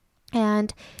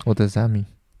 And what does that mean?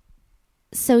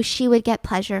 So she would get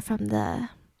pleasure from the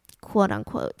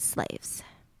quote-unquote slaves.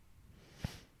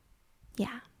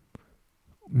 Yeah.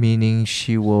 Meaning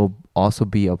she will also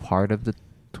be a part of the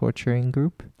torturing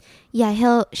group?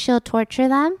 Yeah, she'll torture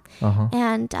them. Uh-huh.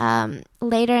 And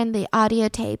later in the audio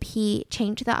tape, he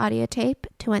changed the audio tape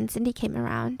to when Cindy came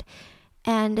around.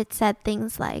 And it said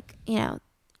things like,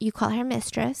 you call her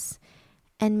mistress.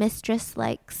 And mistress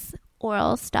likes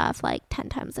oral stuff like 10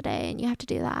 times a day. And you have to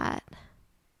do that.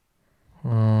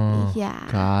 Oh, yeah.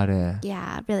 Got it.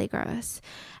 Yeah, really gross.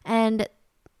 And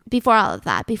before all of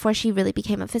that, before she really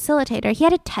became a facilitator, he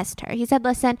had to test her. He said,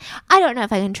 listen, I don't know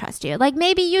if I can trust you. Like,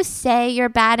 maybe you say you're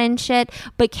bad and shit,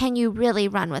 but can you really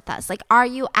run with us? Like, are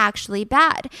you actually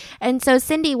bad? And so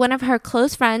Cindy, one of her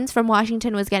close friends from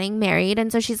Washington, was getting married.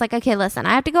 And so she's like, okay, listen,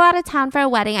 I have to go out of town for a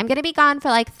wedding. I'm going to be gone for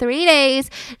like 3 days.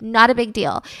 Not a big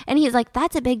deal. And he's like,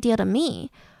 that's a big deal to me.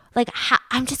 Like, how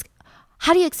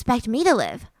do you expect me to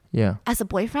live? Yeah. As a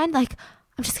boyfriend? Like,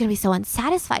 I'm just going to be so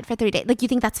unsatisfied for 3 days. Like, you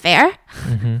think that's fair?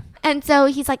 Mm-hmm. And so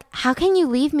he's like, how can you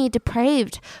leave me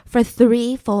depraved for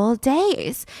 3 full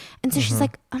days? And so she's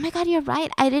like, oh my God, you're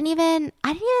right. I didn't even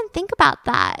think about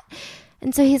that.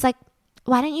 And so he's like,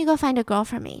 why don't you go find a girl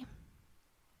for me?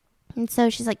 And so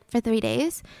she's like, for 3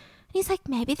 days? And he's like,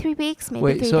 maybe 3 weeks,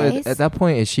 maybe 3 days. At that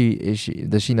point, does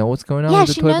she know what's going on? Yeah, with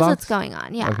the she toy knows box? what's going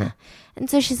on. Yeah. Okay. And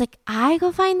so she's like, I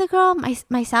go find the girl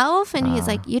myself. And he's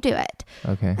like, you do it.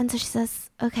 Okay. And so she says,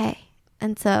 okay.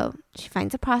 And so she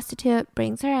finds a prostitute,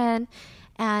 brings her in,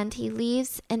 and he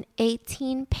leaves an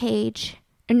 18-step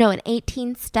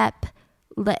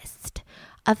list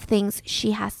of things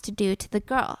she has to do to the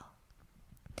girl.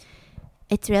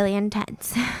 It's really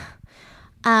intense.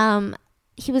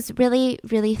 He was really,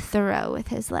 really thorough with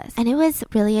his list. And it was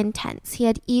really intense.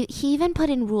 He even put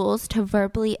in rules to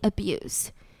verbally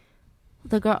abuse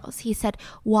the girls. He said,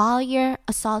 while you're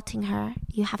assaulting her,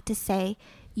 you have to say,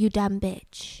 you dumb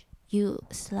bitch, you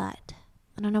slut.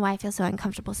 I don't know why I feel so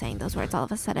uncomfortable saying those words all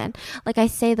of a sudden. Like, I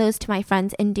say those to my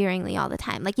friends endearingly all the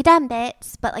time. Like, you dumb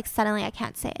bitch. But like, suddenly I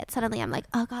can't say it. Suddenly I'm like,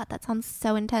 oh God, that sounds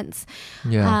so intense.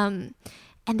 Yeah.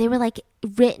 And they were like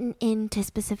written into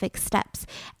specific steps.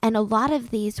 And a lot of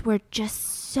these were just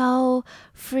so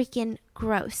freaking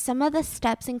gross. Some of the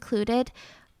steps included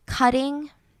cutting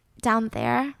down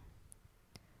there.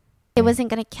 It wasn't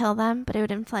going to kill them, but it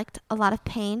would inflict a lot of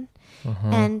pain.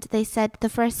 And they said the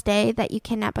first day that you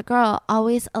kidnap a girl,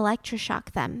 always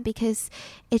electroshock them, because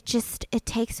it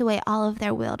takes away all of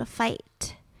their will to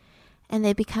fight. And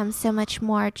they become so much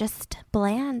more just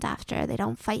bland after. They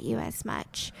don't fight you as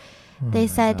much. They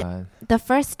said the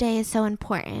first day is so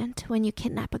important when you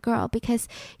kidnap a girl, because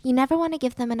you never want to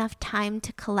give them enough time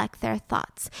to collect their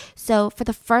thoughts. So for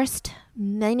the first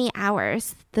many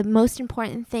hours, the most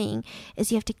important thing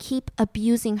is you have to keep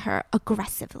abusing her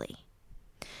aggressively.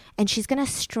 And she's going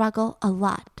to struggle a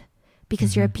lot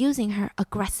because you're abusing her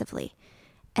aggressively.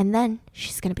 And then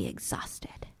she's going to be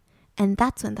exhausted. And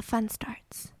that's when the fun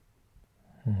starts.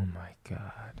 Oh my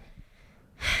God.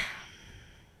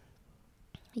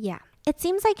 Yeah. It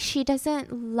seems like she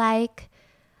doesn't like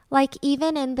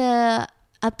even in the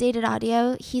updated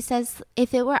audio, he says,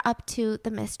 if it were up to the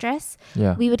mistress,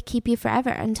 we would keep you forever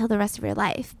until the rest of your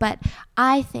life. But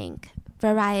I think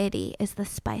variety is the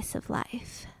spice of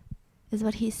life, is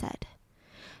what he said.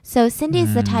 So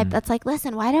Cindy's the type that's like,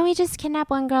 listen, why don't we just kidnap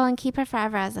one girl and keep her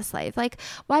forever as a slave? Like,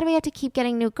 why do we have to keep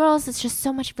getting new girls? It's just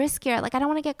so much riskier. Like, I don't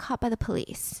want to get caught by the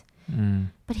police.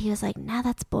 But he was like, nah,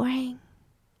 that's boring.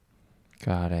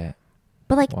 Got it.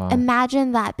 But like,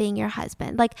 imagine that being your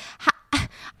husband. Like,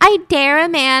 I dare a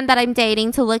man that I'm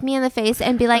dating to look me in the face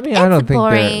and be like, it's I don't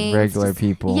boring. think they're regular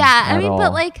people. Yeah, I mean, all.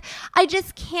 but like, I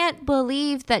just can't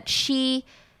believe that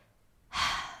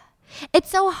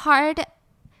it's so hard,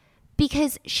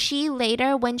 because she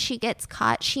later, when she gets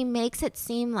caught, she makes it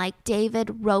seem like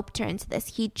David roped her into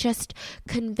this. He just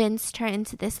convinced her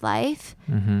into this life.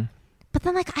 But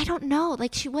then, like, I don't know.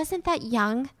 Like, she wasn't that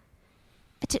young.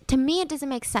 To me, it doesn't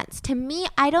make sense. To me,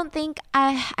 I don't think,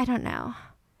 I don't know.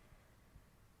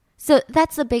 So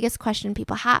that's the biggest question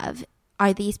people have.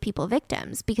 Are these people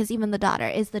victims? Because even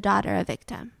is the daughter a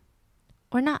victim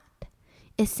or not?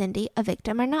 Is Cindy a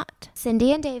victim or not?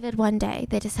 Cindy and David, one day,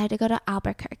 they decide to go to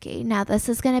Albuquerque. Now, this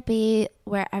is going to be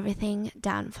where everything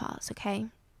downfalls, okay?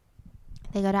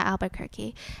 They go to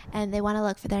Albuquerque and they want to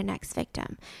look for their next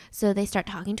victim. So they start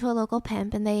talking to a local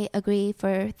pimp and they agree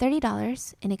for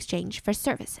 $30 in exchange for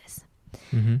services.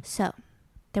 So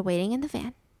they're waiting in the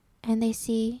van and they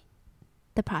see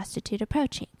the prostitute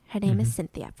approaching. Her name is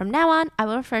Cynthia. From now on, I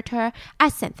will refer to her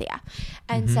as Cynthia.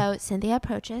 And so Cynthia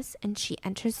approaches and she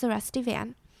enters the rusty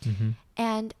van.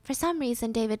 And for some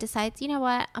reason, David decides, you know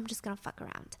what? I'm just going to fuck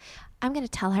around. I'm going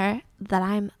to tell her that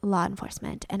I'm law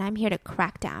enforcement and I'm here to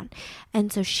crack down.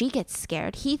 And so she gets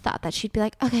scared. He thought that she'd be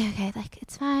like, okay, like,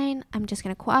 it's fine. I'm just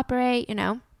going to cooperate, you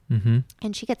know?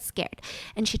 And she gets scared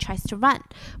and she tries to run,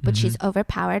 but she's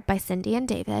overpowered by Cindy and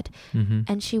David.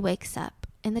 And she wakes up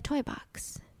in the toy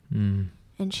box.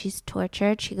 And she's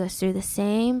tortured. She goes through the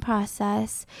same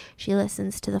process. She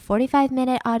listens to the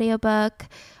 45-minute audiobook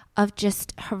of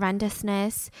just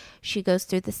horrendousness. She goes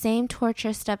through the same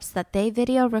torture steps that they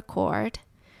video record.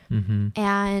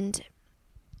 And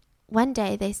one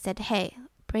day they said, hey,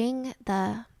 bring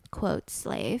the quote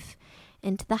slave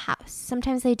into the house.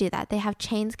 Sometimes they do that. They have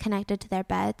chains connected to their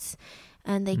beds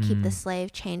and they keep the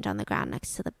slave chained on the ground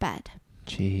next to the bed.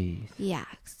 Jeez. Yeah,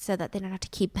 so that they don't have to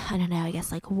keep, I don't know, I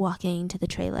guess like walking to the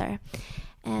trailer.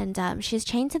 And she's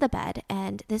chained to the bed,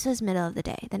 and this was middle of the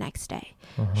day, the next day.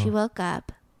 She woke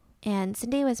up and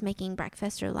Cindy was making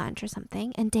breakfast or lunch or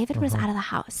something, and David was out of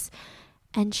the house.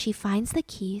 And she finds the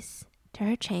keys to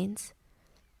her chains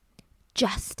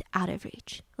just out of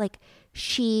reach. Like,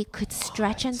 she could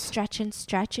stretch and stretch and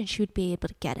stretch, and she would be able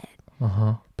to get it.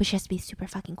 But she has to be super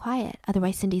fucking quiet.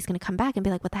 Otherwise, Cindy's going to come back and be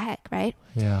like, what the heck, right?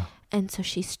 Yeah. And so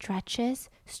she stretches,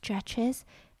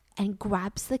 and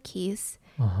grabs the keys.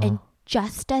 And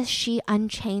just as she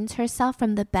unchains herself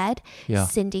from the bed,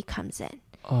 Cindy comes in.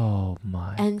 Oh,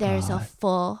 my And there's God. a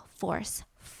full force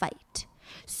fight.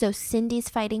 So Cindy's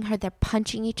fighting her. They're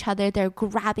punching each other. They're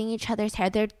grabbing each other's hair.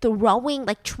 They're throwing,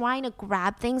 like trying to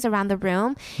grab things around the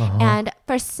room. And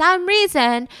for some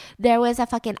reason, there was a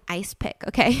fucking ice pick,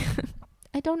 okay?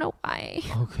 I don't know why.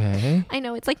 Okay. I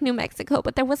know it's like New Mexico,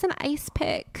 but there was an ice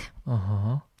pick.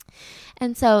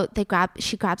 And so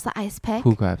she grabs the ice pick.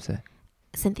 Who grabs it?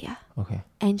 Cynthia. Okay.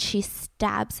 And she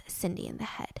stabs Cindy in the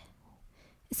head.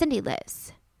 Cindy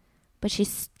lives, but she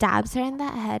stabs her in the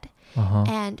head.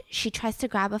 And she tries to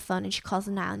grab a phone and she calls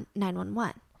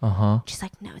 911. She's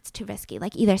like, no, it's too risky.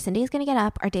 Like, either Cindy's going to get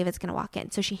up or David's going to walk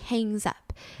in. So she hangs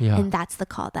up. And that's the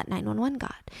call that 911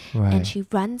 got. Right. And she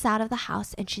runs out of the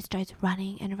house and she starts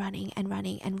running and running and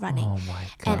running and running. Oh my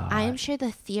God. And I am sure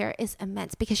the fear is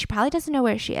immense because she probably doesn't know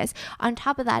where she is. On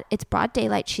top of that, it's broad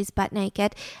daylight. She's butt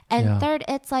naked. And third,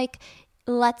 it's like,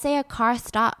 let's say a car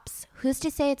stops. Who's to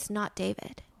say it's not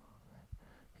David?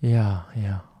 Yeah.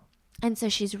 And so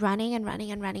she's running and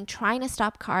running and running, trying to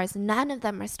stop cars. None of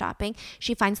them are stopping.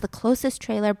 She finds the closest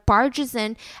trailer, barges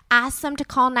in, asks them to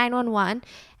call 911,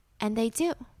 and they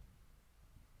do.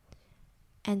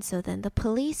 And so then the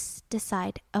police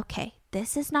decide, okay,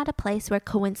 this is not a place where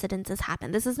coincidences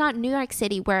happen. This is not New York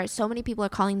City where so many people are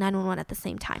calling 911 at the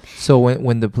same time. So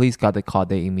when the police got the call,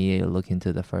 they immediately look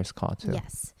into the first call too?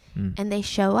 Yes. And they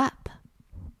show up.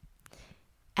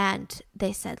 And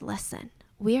they said, listen,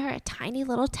 we are a tiny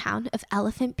little town of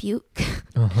Elephant Butte.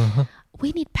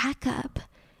 We need backup.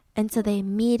 And so they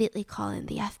immediately call in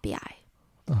the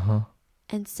FBI.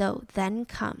 And so then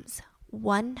comes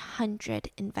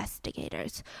 100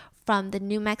 investigators from the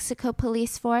New Mexico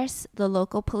police force, the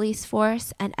local police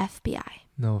force, and FBI.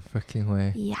 No freaking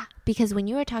way. Yeah, because when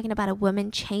you were talking about a woman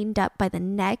chained up by the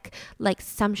neck, like,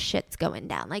 some shit's going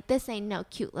down. Like, this ain't no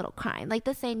cute little crime. Like,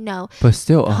 this ain't no But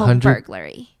still, home 100.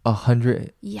 burglary.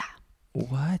 100. Yeah.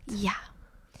 What? Yeah.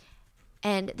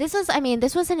 And this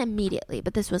wasn't immediately,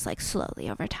 but this was like slowly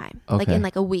over time, like Okay. in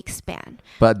like a week span.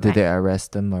 But did they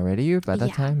arrest them already by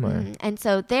that time? Or? And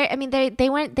so they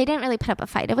didn't really put up a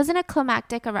fight. It wasn't a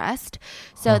climactic arrest.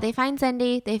 So they find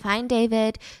Cindy, they find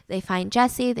David, they find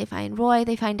Jesse, they find Roy,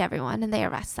 they find everyone, and they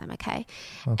arrest them. Okay.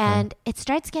 And it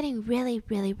starts getting really,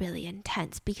 really, really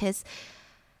intense because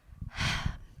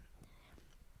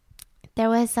there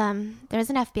was an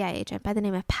FBI agent by the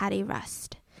name of Patty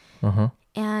Rust.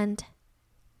 And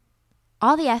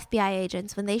all the FBI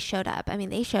agents, when they showed up,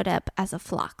 they showed up as a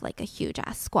flock, like a huge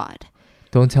ass squad.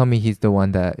 Don't tell me he's the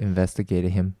one that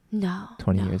investigated him. No.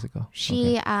 20 years ago.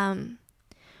 She,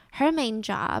 her main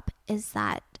job is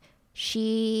that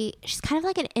she's kind of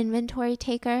like an inventory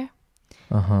taker.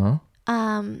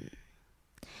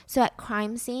 So at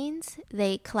crime scenes,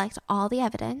 they collect all the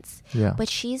evidence. Yeah. But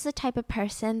she's the type of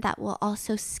person that will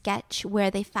also sketch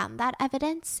where they found that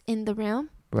evidence in the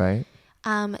room. Right.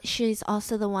 She's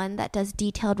also the one that does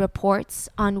detailed reports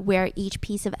on where each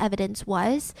piece of evidence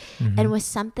was. And with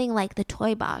something like the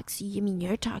toy box,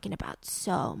 you're talking about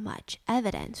so much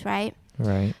evidence, right?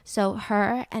 Right. So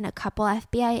her and a couple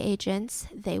FBI agents,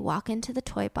 they walk into the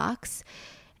toy box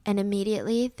and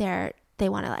immediately they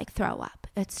want to like throw up.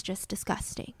 It's just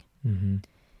disgusting.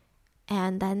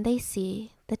 And then they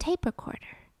see the tape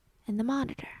recorder and the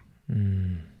monitor.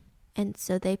 And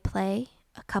so they play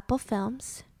a couple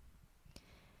films.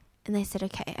 And they said,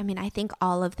 okay, I think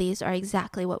all of these are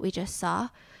exactly what we just saw.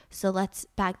 So let's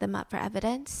bag them up for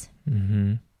evidence.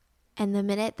 And the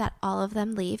minute that all of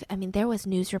them leave, there was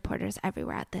news reporters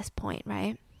everywhere at this point,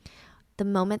 right? The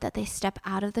moment that they step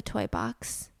out of the toy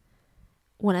box,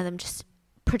 one of them just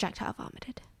projectile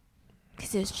vomited.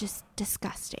 Because it was just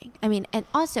disgusting. I mean, and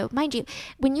also, mind you,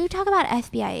 when you talk about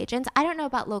FBI agents, I don't know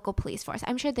about local police force.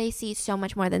 I'm sure they see so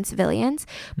much more than civilians.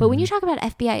 But when you talk about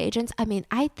FBI agents, I mean,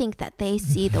 I think that they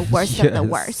see the worst of the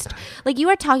worst. Like, you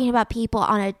are talking about people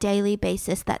on a daily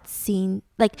basis that's seen,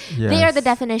 like, they are the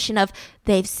definition of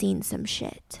they've seen some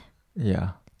shit.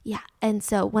 Yeah. Yeah. And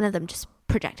so one of them just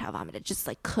projectile vomited, just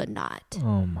like could not.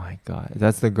 Oh my God.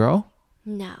 That's the girl?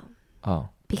 No. Oh.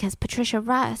 Because Patricia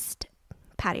Rust,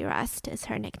 Patty Rust is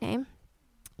her nickname.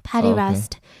 Patty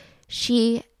Rust,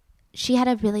 she had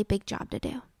a really big job to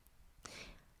do.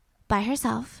 By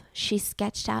herself, she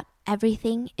sketched out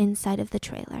everything inside of the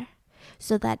trailer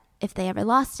so that if they ever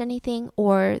lost anything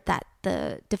or that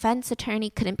the defense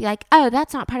attorney couldn't be like, oh,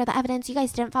 that's not part of the evidence, you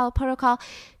guys didn't follow protocol.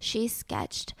 She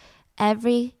sketched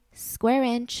every square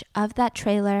inch of that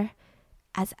trailer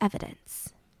as evidence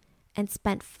and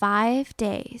spent 5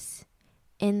 days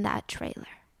in that trailer.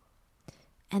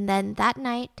 And then that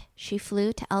night, she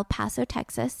flew to El Paso,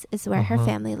 Texas, is where her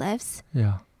family lives.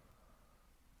 Yeah.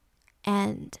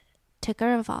 And took a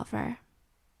revolver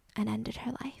and ended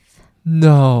her life.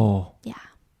 No. Yeah.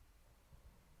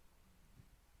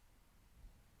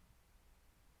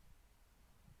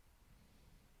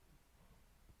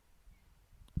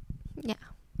 Yeah.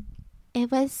 It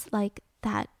was like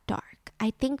that dark.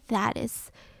 I think that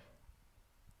is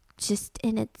just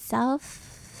in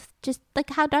itself just like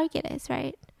how dark it is,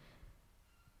 right?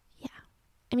 Yeah.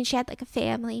 I mean, she had like a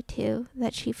family too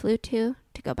that she flew to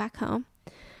go back home.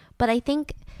 But I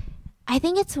think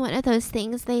it's one of those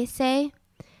things they say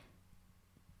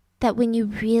that when you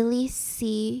really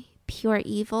see pure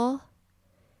evil,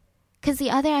 because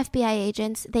the other FBI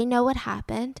agents, they know what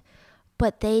happened,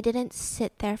 but they didn't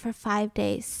sit there for 5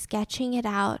 days sketching it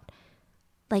out,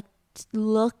 like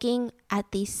looking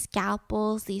at these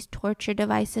scalpels, these torture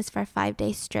devices for 5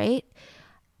 days straight.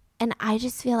 And I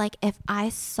just feel like if I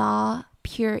saw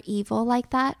pure evil like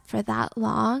that for that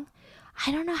long,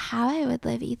 I don't know how I would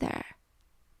live either.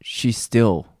 She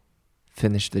still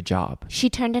finished the job.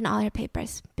 She turned in all her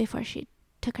papers before she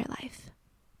took her life.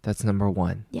 That's number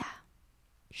one. Yeah.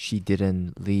 She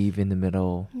didn't leave in the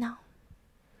middle. No.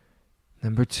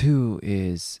 Number two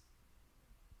is,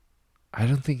 I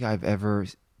don't think I've ever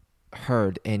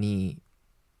heard any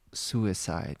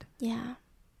suicide. Yeah.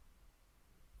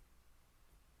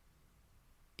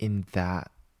 In that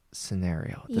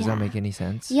scenario. Does that make any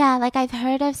sense? Yeah, like I've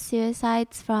heard of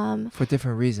suicides for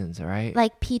different reasons, right?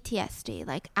 Like PTSD,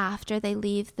 like after they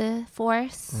leave the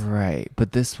force. Right.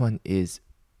 But this one is...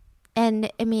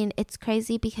 And I mean, it's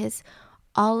crazy because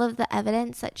all of the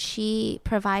evidence that she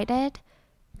provided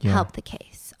helped the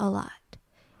case a lot.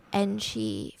 And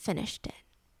she finished it.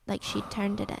 Like she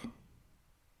turned it in.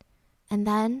 And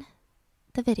then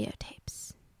the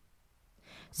videotapes.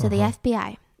 So the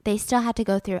FBI, they still had to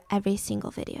go through every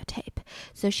single videotape.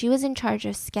 So she was in charge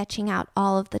of sketching out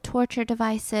all of the torture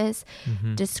devices,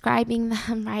 describing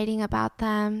them, writing about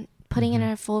them, putting in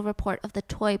her full report of the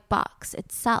toy box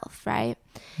itself, right?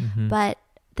 But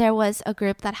there was a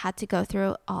group that had to go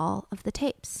through all of the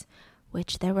tapes,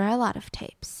 which there were a lot of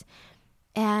tapes.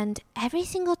 And every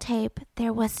single tape,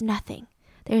 there was nothing.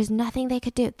 There was nothing they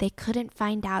could do. They couldn't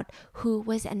find out who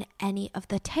was in any of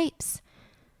the tapes.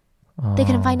 They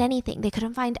couldn't find anything. They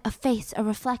couldn't find a face, a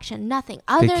reflection, nothing.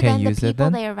 Other than the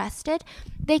people they arrested,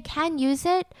 they can use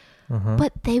it,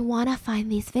 but they want to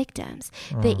find these victims.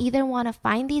 They either want to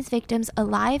find these victims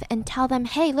alive and tell them,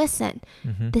 hey, listen,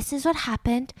 this is what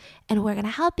happened, and we're going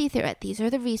to help you through it. These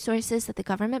are the resources that the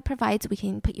government provides. We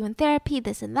can put you in therapy,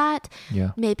 this and that.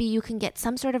 Yeah. Maybe you can get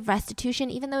some sort of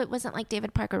restitution, even though it wasn't like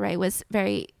David Parker Ray was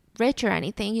very rich or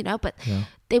anything, you know, but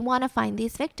they want to find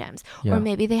these victims. Or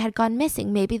maybe they had gone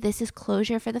missing. Maybe this is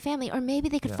closure for the family. Or maybe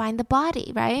they could find the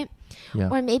body, right?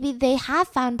 Or maybe they have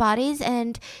found bodies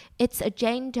and it's a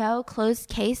Jane Doe closed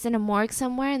case in a morgue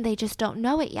somewhere and they just don't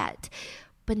know it yet.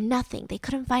 But nothing. They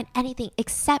couldn't find anything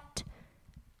except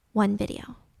one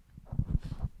video.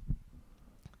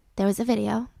 There was a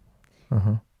video.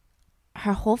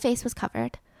 Her whole face was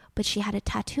covered, but she had a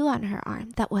tattoo on her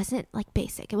arm that wasn't like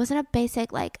basic. It wasn't a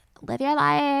basic like live your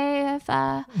life,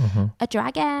 a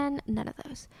dragon, none of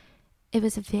those. It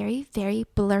was a very, very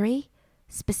blurry,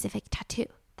 specific tattoo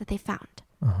that they found.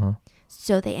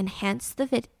 So they enhanced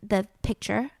the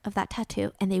picture of that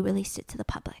tattoo and they released it to the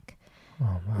public.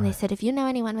 And they said, if you know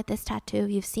anyone with this tattoo,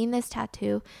 you've seen this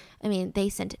tattoo. I mean, they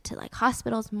sent it to like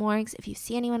hospitals, morgues. If you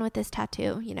see anyone with this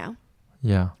tattoo, you know.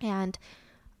 Yeah. And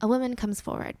a woman comes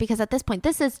forward because at this point,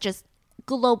 this is just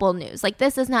global news. Like,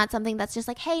 this is not something that's just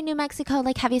like, hey, New Mexico,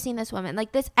 like, have you seen this woman?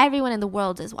 Like, this, everyone in the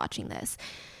world is watching this.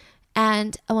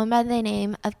 And a woman by the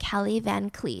name of Kelly Van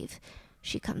Cleve,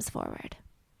 she comes forward.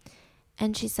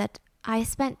 And she said, I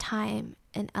spent time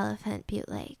in Elephant Butte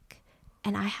Lake,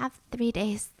 and I have 3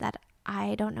 days that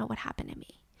I don't know what happened to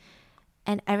me.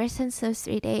 And ever since those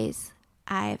 3 days,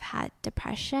 I've had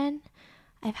depression,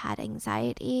 I've had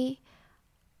anxiety.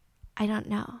 I don't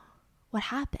know what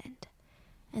happened.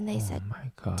 And they said,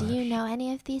 do you know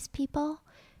any of these people?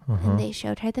 And they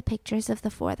showed her the pictures of the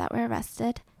 4 that were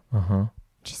arrested.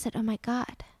 She said, oh my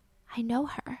God, I know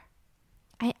her.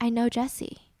 I know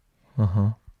Jessie.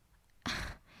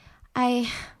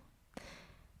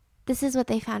 This is what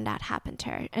they found out happened to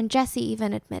her. And Jessie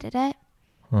even admitted it.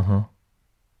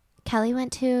 Kelly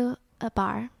went to a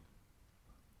bar,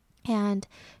 and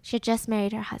she had just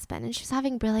married her husband, and she was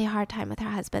having a really hard time with her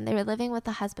husband. They were living with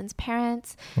the husband's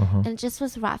parents, and it just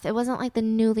was rough. It wasn't like the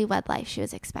newlywed life she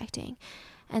was expecting.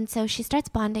 And so she starts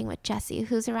bonding with Jessie,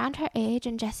 who's around her age,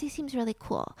 and Jessie seems really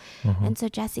cool. And so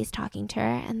Jessie's talking to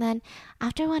her. And then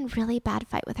after one really bad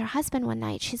fight with her husband one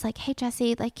night, she's like, hey,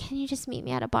 Jessie, like, can you just meet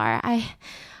me at a bar? I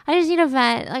just need a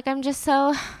vent. Like, I'm just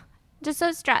so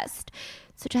stressed.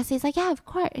 So Jessie's like, yeah, of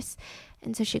course.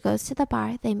 And so she goes to the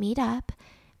bar. They meet up,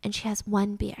 and she has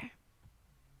 1 beer.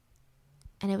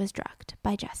 And it was drugged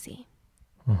by Jessie.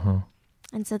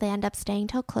 And so they end up staying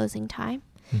till closing time.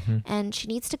 And she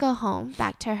needs to go home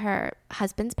back to her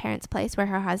husband's parents' place where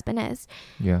her husband is.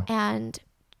 Yeah. And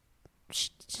she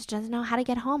just doesn't know how to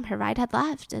get home. Her ride had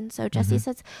left. And so Jessie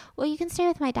says, well, you can stay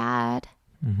with my dad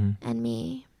and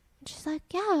me. And she's like,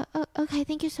 yeah, okay,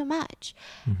 thank you so much.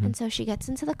 And so she gets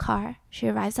into the car. She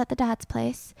arrives at the dad's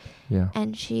place. Yeah.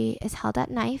 And she is held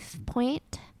at knife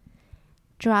point,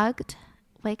 drugged,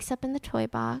 wakes up in the toy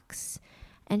box,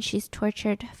 and she's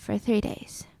tortured for 3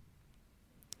 days.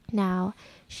 Now,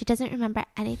 she doesn't remember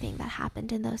anything that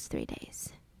happened in those 3 days.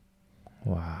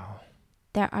 Wow.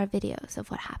 There are videos of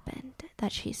what happened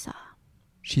that she saw.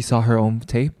 She saw her own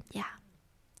tape? Yeah.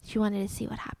 She wanted to see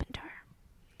what happened to her.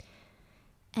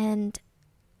 And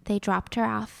they dropped her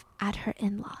off at her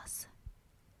in-laws.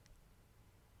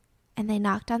 And they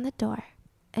knocked on the door.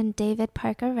 And David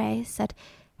Parker Ray said,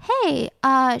 hey,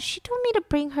 she told me to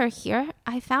bring her here.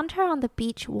 I found her on the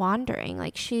beach wandering.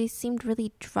 Like, she seemed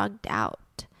really drugged out.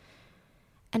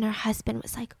 And her husband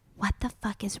was like, what the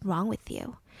fuck is wrong with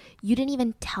you? You didn't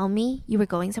even tell me you were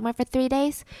going somewhere for 3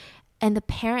 days. And the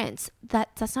parents,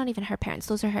 that's not even her parents.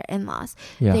 Those are her in-laws.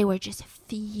 Yeah. They were just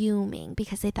fuming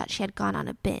because they thought she had gone on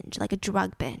a binge, like a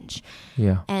drug binge.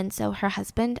 Yeah. And so her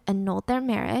husband annulled their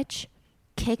marriage,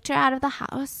 kicked her out of the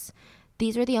house.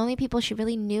 These were the only people she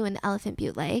really knew in the Elephant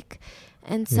Butte Lake.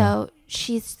 And so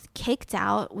she's kicked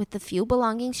out with the few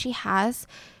belongings she has.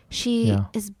 She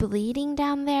is bleeding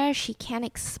down there. She can't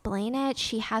explain it.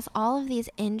 She has all of these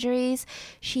injuries.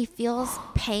 She feels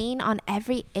pain on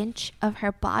every inch of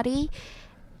her body.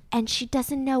 And she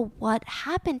doesn't know what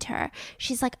happened to her.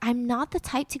 She's like, I'm not the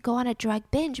type to go on a drug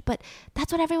binge, but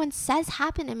that's what everyone says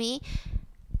happened to me.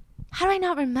 How do I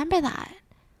not remember that?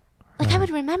 Like, I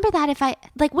would remember that if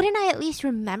wouldn't I at least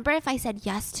remember if I said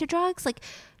yes to drugs? Like,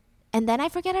 and then I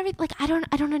forget everything. Like, I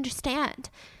don't understand.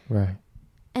 Right.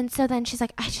 And so then she's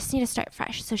like, I just need to start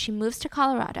fresh. So she moves to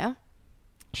Colorado.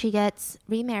 She gets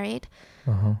remarried.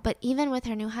 But even with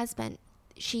her new husband,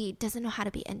 she doesn't know how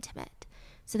to be intimate.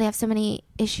 So they have so many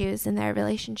issues in their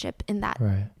relationship in that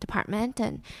department.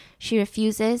 And she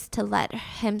refuses to let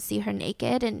him see her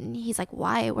naked. And he's like,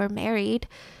 why? We're married.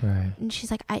 Right. And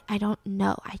she's like, I don't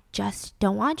know. I just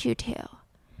don't want you to.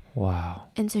 Wow.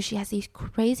 And so she has these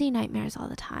crazy nightmares all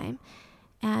the time.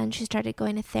 And she started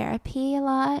going to therapy a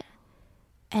lot.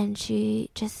 And she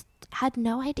just had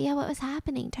no idea what was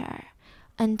happening to her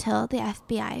until the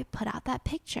FBI put out that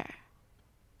picture.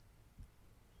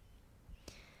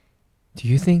 Do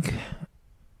you think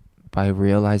by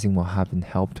realizing what happened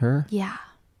helped her? Yeah.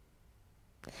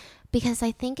 Because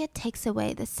I think it takes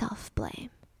away the self-blame.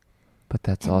 But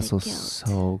that's also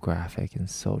so graphic and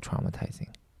so traumatizing.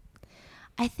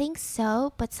 I think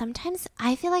so, but sometimes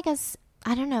I feel like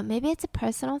I don't know, maybe it's a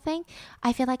personal thing.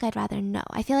 I feel like I'd rather know.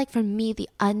 I feel like for me, the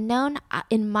unknown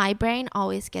in my brain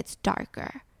always gets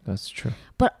darker. That's true.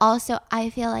 But also,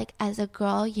 I feel like as a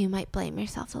girl, you might blame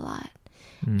yourself a lot.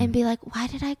 And be like, what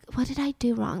did I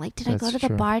do wrong? Like, did I go to the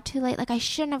bar too late? Like, I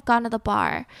shouldn't have gone to the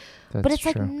bar. But it's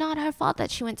like not her fault that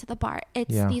she went to the bar.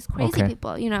 It's these crazy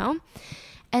people, you know?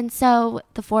 And so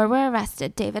the 4 were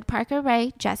arrested: David Parker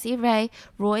Ray, Jessie Ray,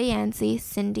 Roy Yancey,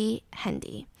 Cindy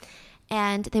Hendy.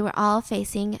 and they were all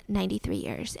facing 93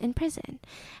 years in prison.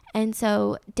 And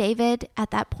so David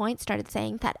at that point started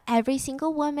saying that every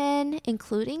single woman,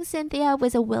 including Cynthia,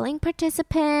 was a willing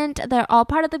participant. They're all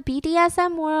part of the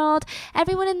BDSM world.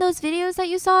 Everyone in those videos that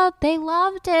you saw, they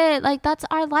loved it. Like, that's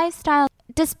our lifestyle.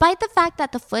 Despite the fact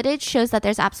that the footage shows that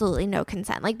there's absolutely no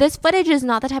consent. Like, this footage is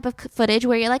not the type of footage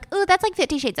where you're like, ooh, that's like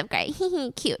 50 Shades of Grey.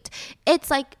 Cute.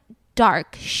 It's like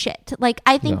dark shit. Like,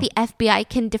 I think the FBI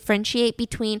can differentiate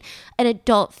between an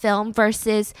adult film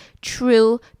versus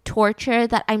true torture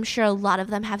that I'm sure a lot of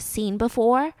them have seen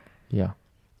before. Yeah.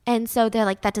 And so they're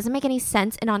like, that doesn't make any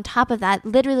sense. And on top of that,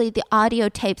 literally the audio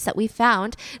tapes that we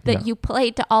found that you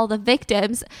played to all the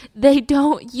victims,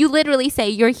 you literally say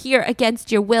you're here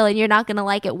against your will and you're not going to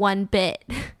like it one bit.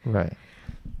 Right.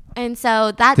 And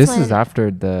so that's This is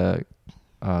after the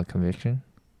conviction?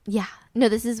 Yeah. No,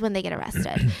 this is when they get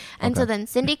arrested. And so then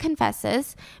Cindy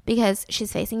confesses because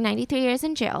she's facing 93 years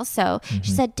in jail. So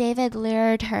she said David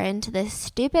lured her into this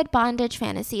stupid bondage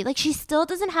fantasy. Like, she still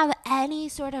doesn't have any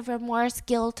sort of remorse,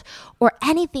 guilt, or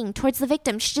anything towards the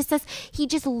victim. She just says, he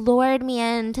just lured me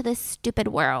into this stupid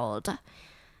world.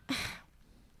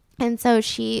 And so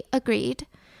she agreed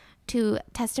to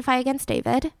testify against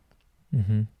David.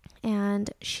 And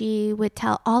she would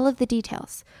tell all of the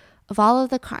details of all of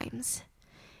the crimes.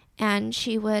 And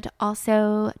she would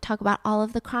also talk about all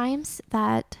of the crimes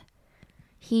that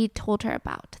he told her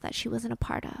about that she wasn't a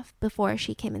part of before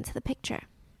she came into the picture.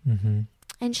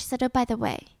 And she said, oh, by the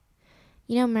way,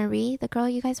 you know Marie, the girl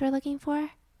you guys were looking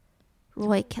for?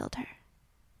 Roy killed her.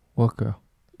 What girl?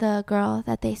 The girl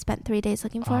that they spent 3 days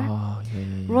looking for. Oh,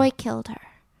 yeah. Roy killed her.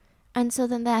 And so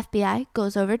then the FBI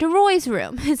goes over to Roy's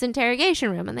room, his interrogation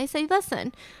room, and they say,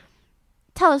 listen,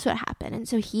 tell us what happened. And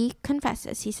so he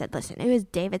confesses. He said, listen, it was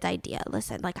David's idea.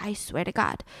 Listen, like, I swear to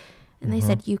God. And they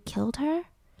said, you killed her?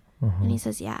 And he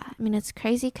says, yeah. I mean, it's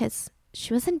crazy because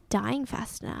she wasn't dying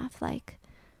fast enough. Like,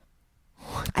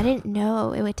 I didn't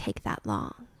know it would take that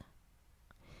long.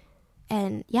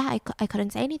 And yeah, I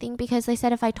couldn't say anything because they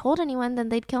said if I told anyone, then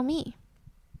they'd kill me.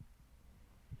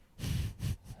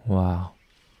 Wow.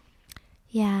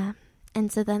 Yeah.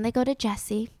 And so then they go to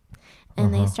Jessie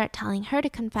and they start telling her to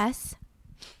confess.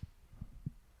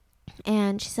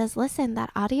 And she says, listen,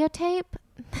 that audio tape,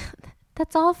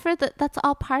 that's all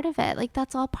part of it. Like,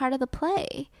 that's all part of the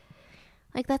play.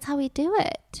 Like, that's how we do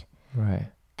it. Right.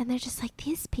 And they're just like,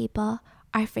 these people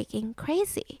are freaking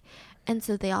crazy. And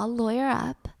so they all lawyer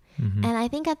up. And I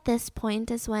think at this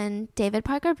point is when David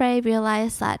Parker Ray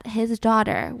realized that his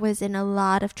daughter was in a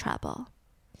lot of trouble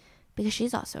because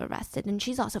she's also arrested and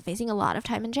she's also facing a lot of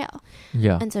time in jail.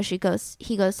 Yeah. And so he goes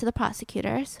to the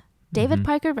prosecutors, David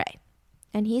Parker Ray,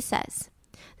 and he says,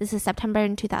 this is September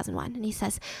in 2001, and he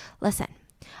says, listen,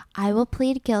 I will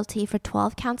plead guilty for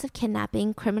 12 counts of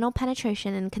kidnapping, criminal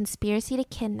penetration, and conspiracy to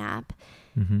kidnap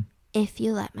if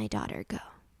you let my daughter go.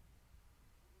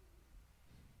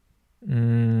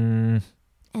 And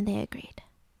they agreed.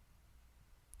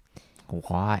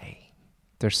 Why?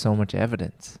 There's so much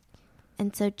evidence.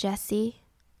 And so Jessie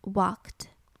walked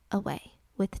away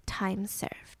with time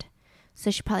served.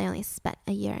 So she probably only spent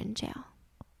a year in jail.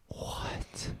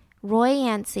 What? Roy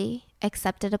Yancey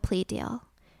accepted a plea deal.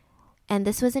 And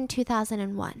this was in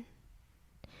 2001.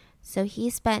 So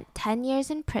he spent 10 years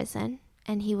in prison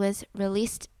and he was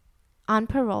released on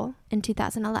parole in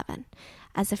 2011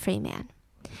 as a free man.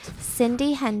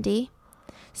 Cindy Hendy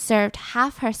served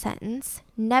half her sentence,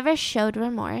 never showed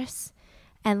remorse,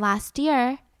 and last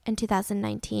year, in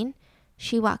 2019,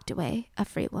 she walked away a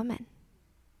free woman.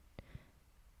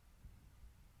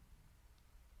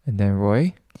 And then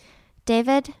Roy?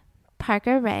 David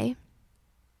Parker Ray.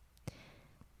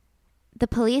 The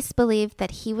police believed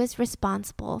that he was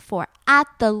responsible for, at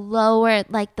the lower,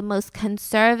 like the most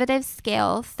conservative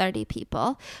scale, 30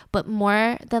 people, but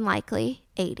more than likely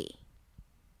 80.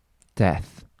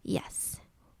 Death. Yes.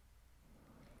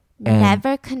 And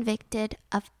never convicted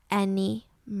of any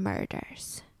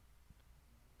murders.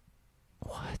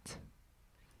 What?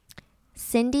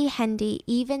 Cindy Hendy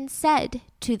even said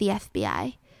to the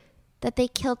FBI that they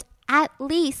killed at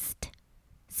least,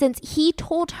 since he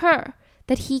told her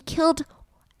that he killed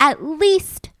at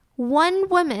least one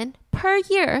woman per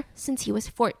year since he was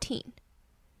 14.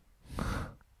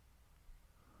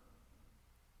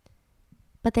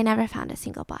 But they never found a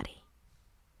single body.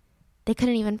 They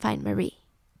couldn't even find Marie.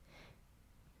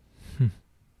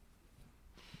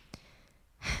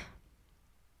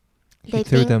 He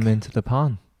threw them into the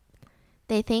pond.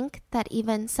 They think that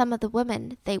even some of the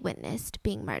women they witnessed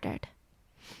being murdered.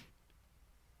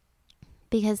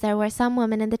 Because there were some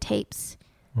women in the tapes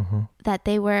that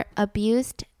they were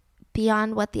abused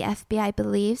beyond what the FBI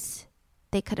believes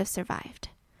they could have survived.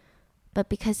 But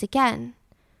because, again,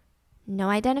 no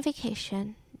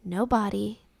identification, no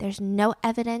body, there's no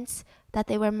evidence that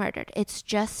they were murdered. It's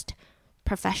just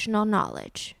professional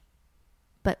knowledge.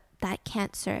 But that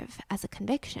can't serve as a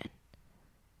conviction.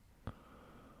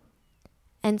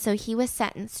 And so he was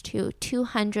sentenced to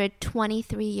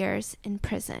 223 years in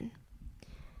prison.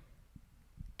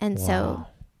 And so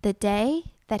the day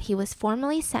that he was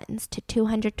formally sentenced to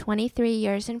 223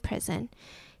 years in prison,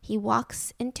 he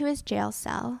walks into his jail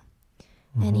cell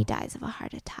and he dies of a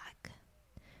heart attack.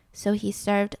 So he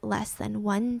served less than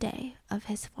 1 day of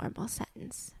his formal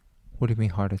sentence. What do you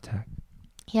mean heart attack?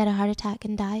 He had a heart attack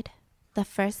and died the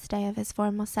first day of his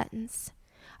formal sentence.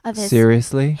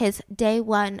 Seriously? His day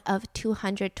one of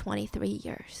 223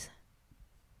 years.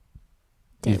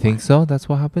 You think so? That's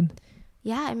what happened?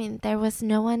 Yeah, I mean, there was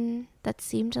no one that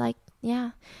seemed like,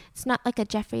 yeah. It's not like a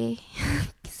Jeffrey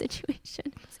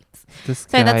situation.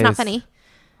 Sorry, that's not funny.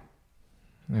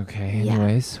 Okay,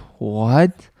 anyways. Yeah.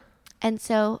 What? And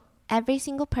so every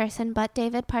single person but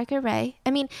David Parker Ray,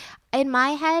 I mean, in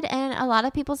my head and a lot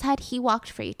of people's head, he walked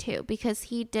free too because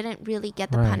he didn't really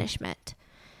get the punishment.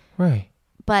 Right.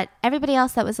 But everybody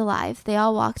else that was alive, they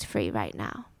all walked free right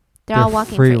now. They're all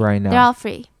walking free right now. They're all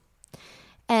free.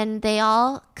 And they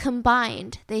all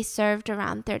combined, they served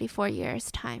around 34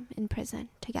 years time in prison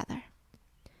together.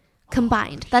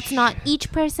 Combined. That's not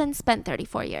each person spent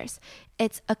 34 years.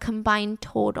 It's a combined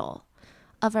total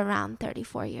of around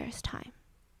 34 years time.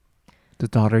 The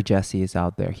daughter Jessie is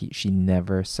out there. She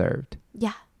never served.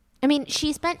 Yeah. I mean,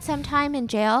 she spent some time in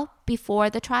jail before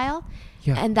the trial.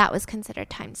 Yeah. And that was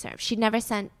considered time served. She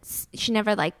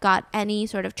never like got any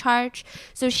sort of charge.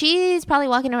 So she's probably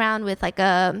walking around with like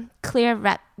a clear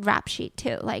rap sheet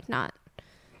too. Like not.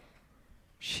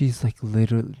 She's like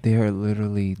literally, they're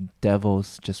literally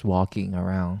devils just walking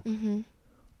around. Mm-hmm.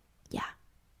 Yeah.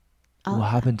 What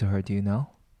happened to her? Do you know?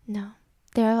 No.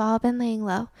 They've all been laying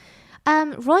low.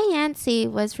 Roy Yancey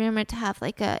was rumored to have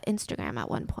like a Instagram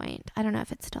at one point. I don't know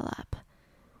if it's still up.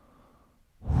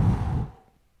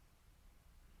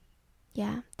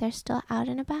 Yeah, they're still out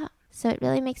and about. So it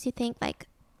really makes you think like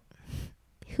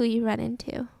who you run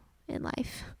into in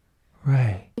life.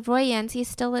 Right. Roy Yancey is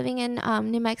still living in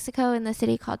New Mexico in the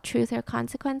city called Truth or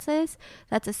Consequences.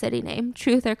 That's a city name.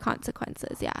 Truth or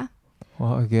Consequences, yeah.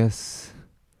 Well, I guess.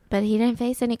 But he didn't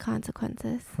face any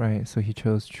consequences. Right, so he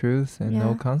chose truth and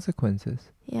no consequences.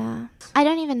 Yeah. I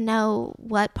don't even know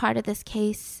what part of this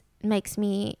case makes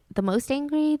me the most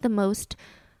angry, the most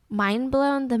mind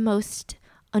blown, the most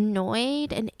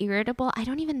annoyed and irritable. I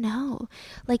don't even know.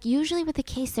 Like usually with the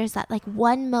case, there's that like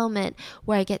one moment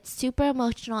where I get super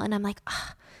emotional and I'm like,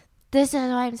 this is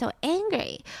why I'm so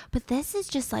angry. But this is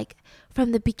just like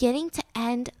from the beginning to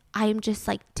end, I'm just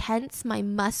like tense. My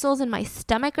muscles and my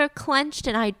stomach are clenched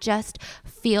and I just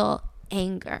feel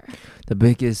anger. The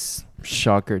biggest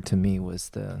shocker to me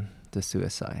was the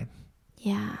suicide.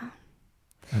 Yeah.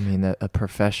 I mean, a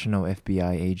professional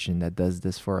FBI agent that does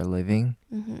this for a living.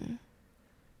 Mm-hmm.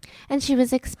 And she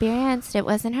was experienced. It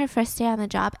wasn't her first day on the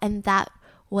job. And that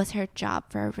was her job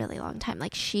for a really long time.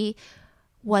 Like she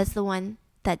was the one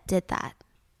that did that.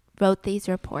 Wrote these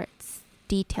reports.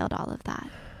 Detailed all of that.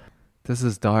 This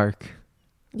is dark.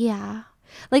 Yeah.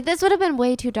 Like this would have been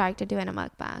way too dark to do in a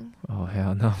mukbang. Oh,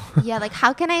 hell no. Yeah. Like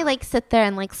how can I like sit there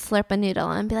and like slurp a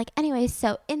noodle and be like, anyway,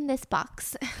 so in this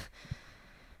box.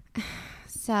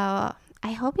 So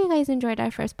I hope you guys enjoyed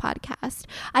our first podcast.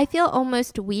 I feel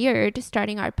almost weird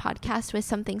starting our podcast with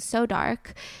something so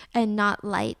dark and not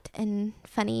light and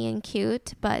funny and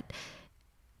cute. But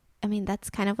I mean,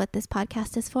 that's kind of what this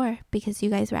podcast is for, because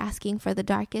you guys were asking for the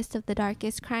darkest of the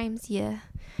darkest crimes. You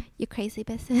crazy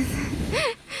bitches.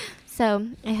 So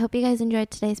I hope you guys enjoyed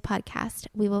today's podcast.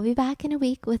 We will be back in a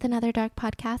week with another dark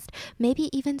podcast, maybe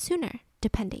even sooner,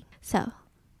 depending. So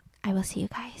I will see you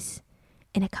guys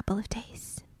in a couple of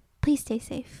days. Please stay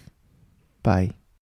safe. Bye.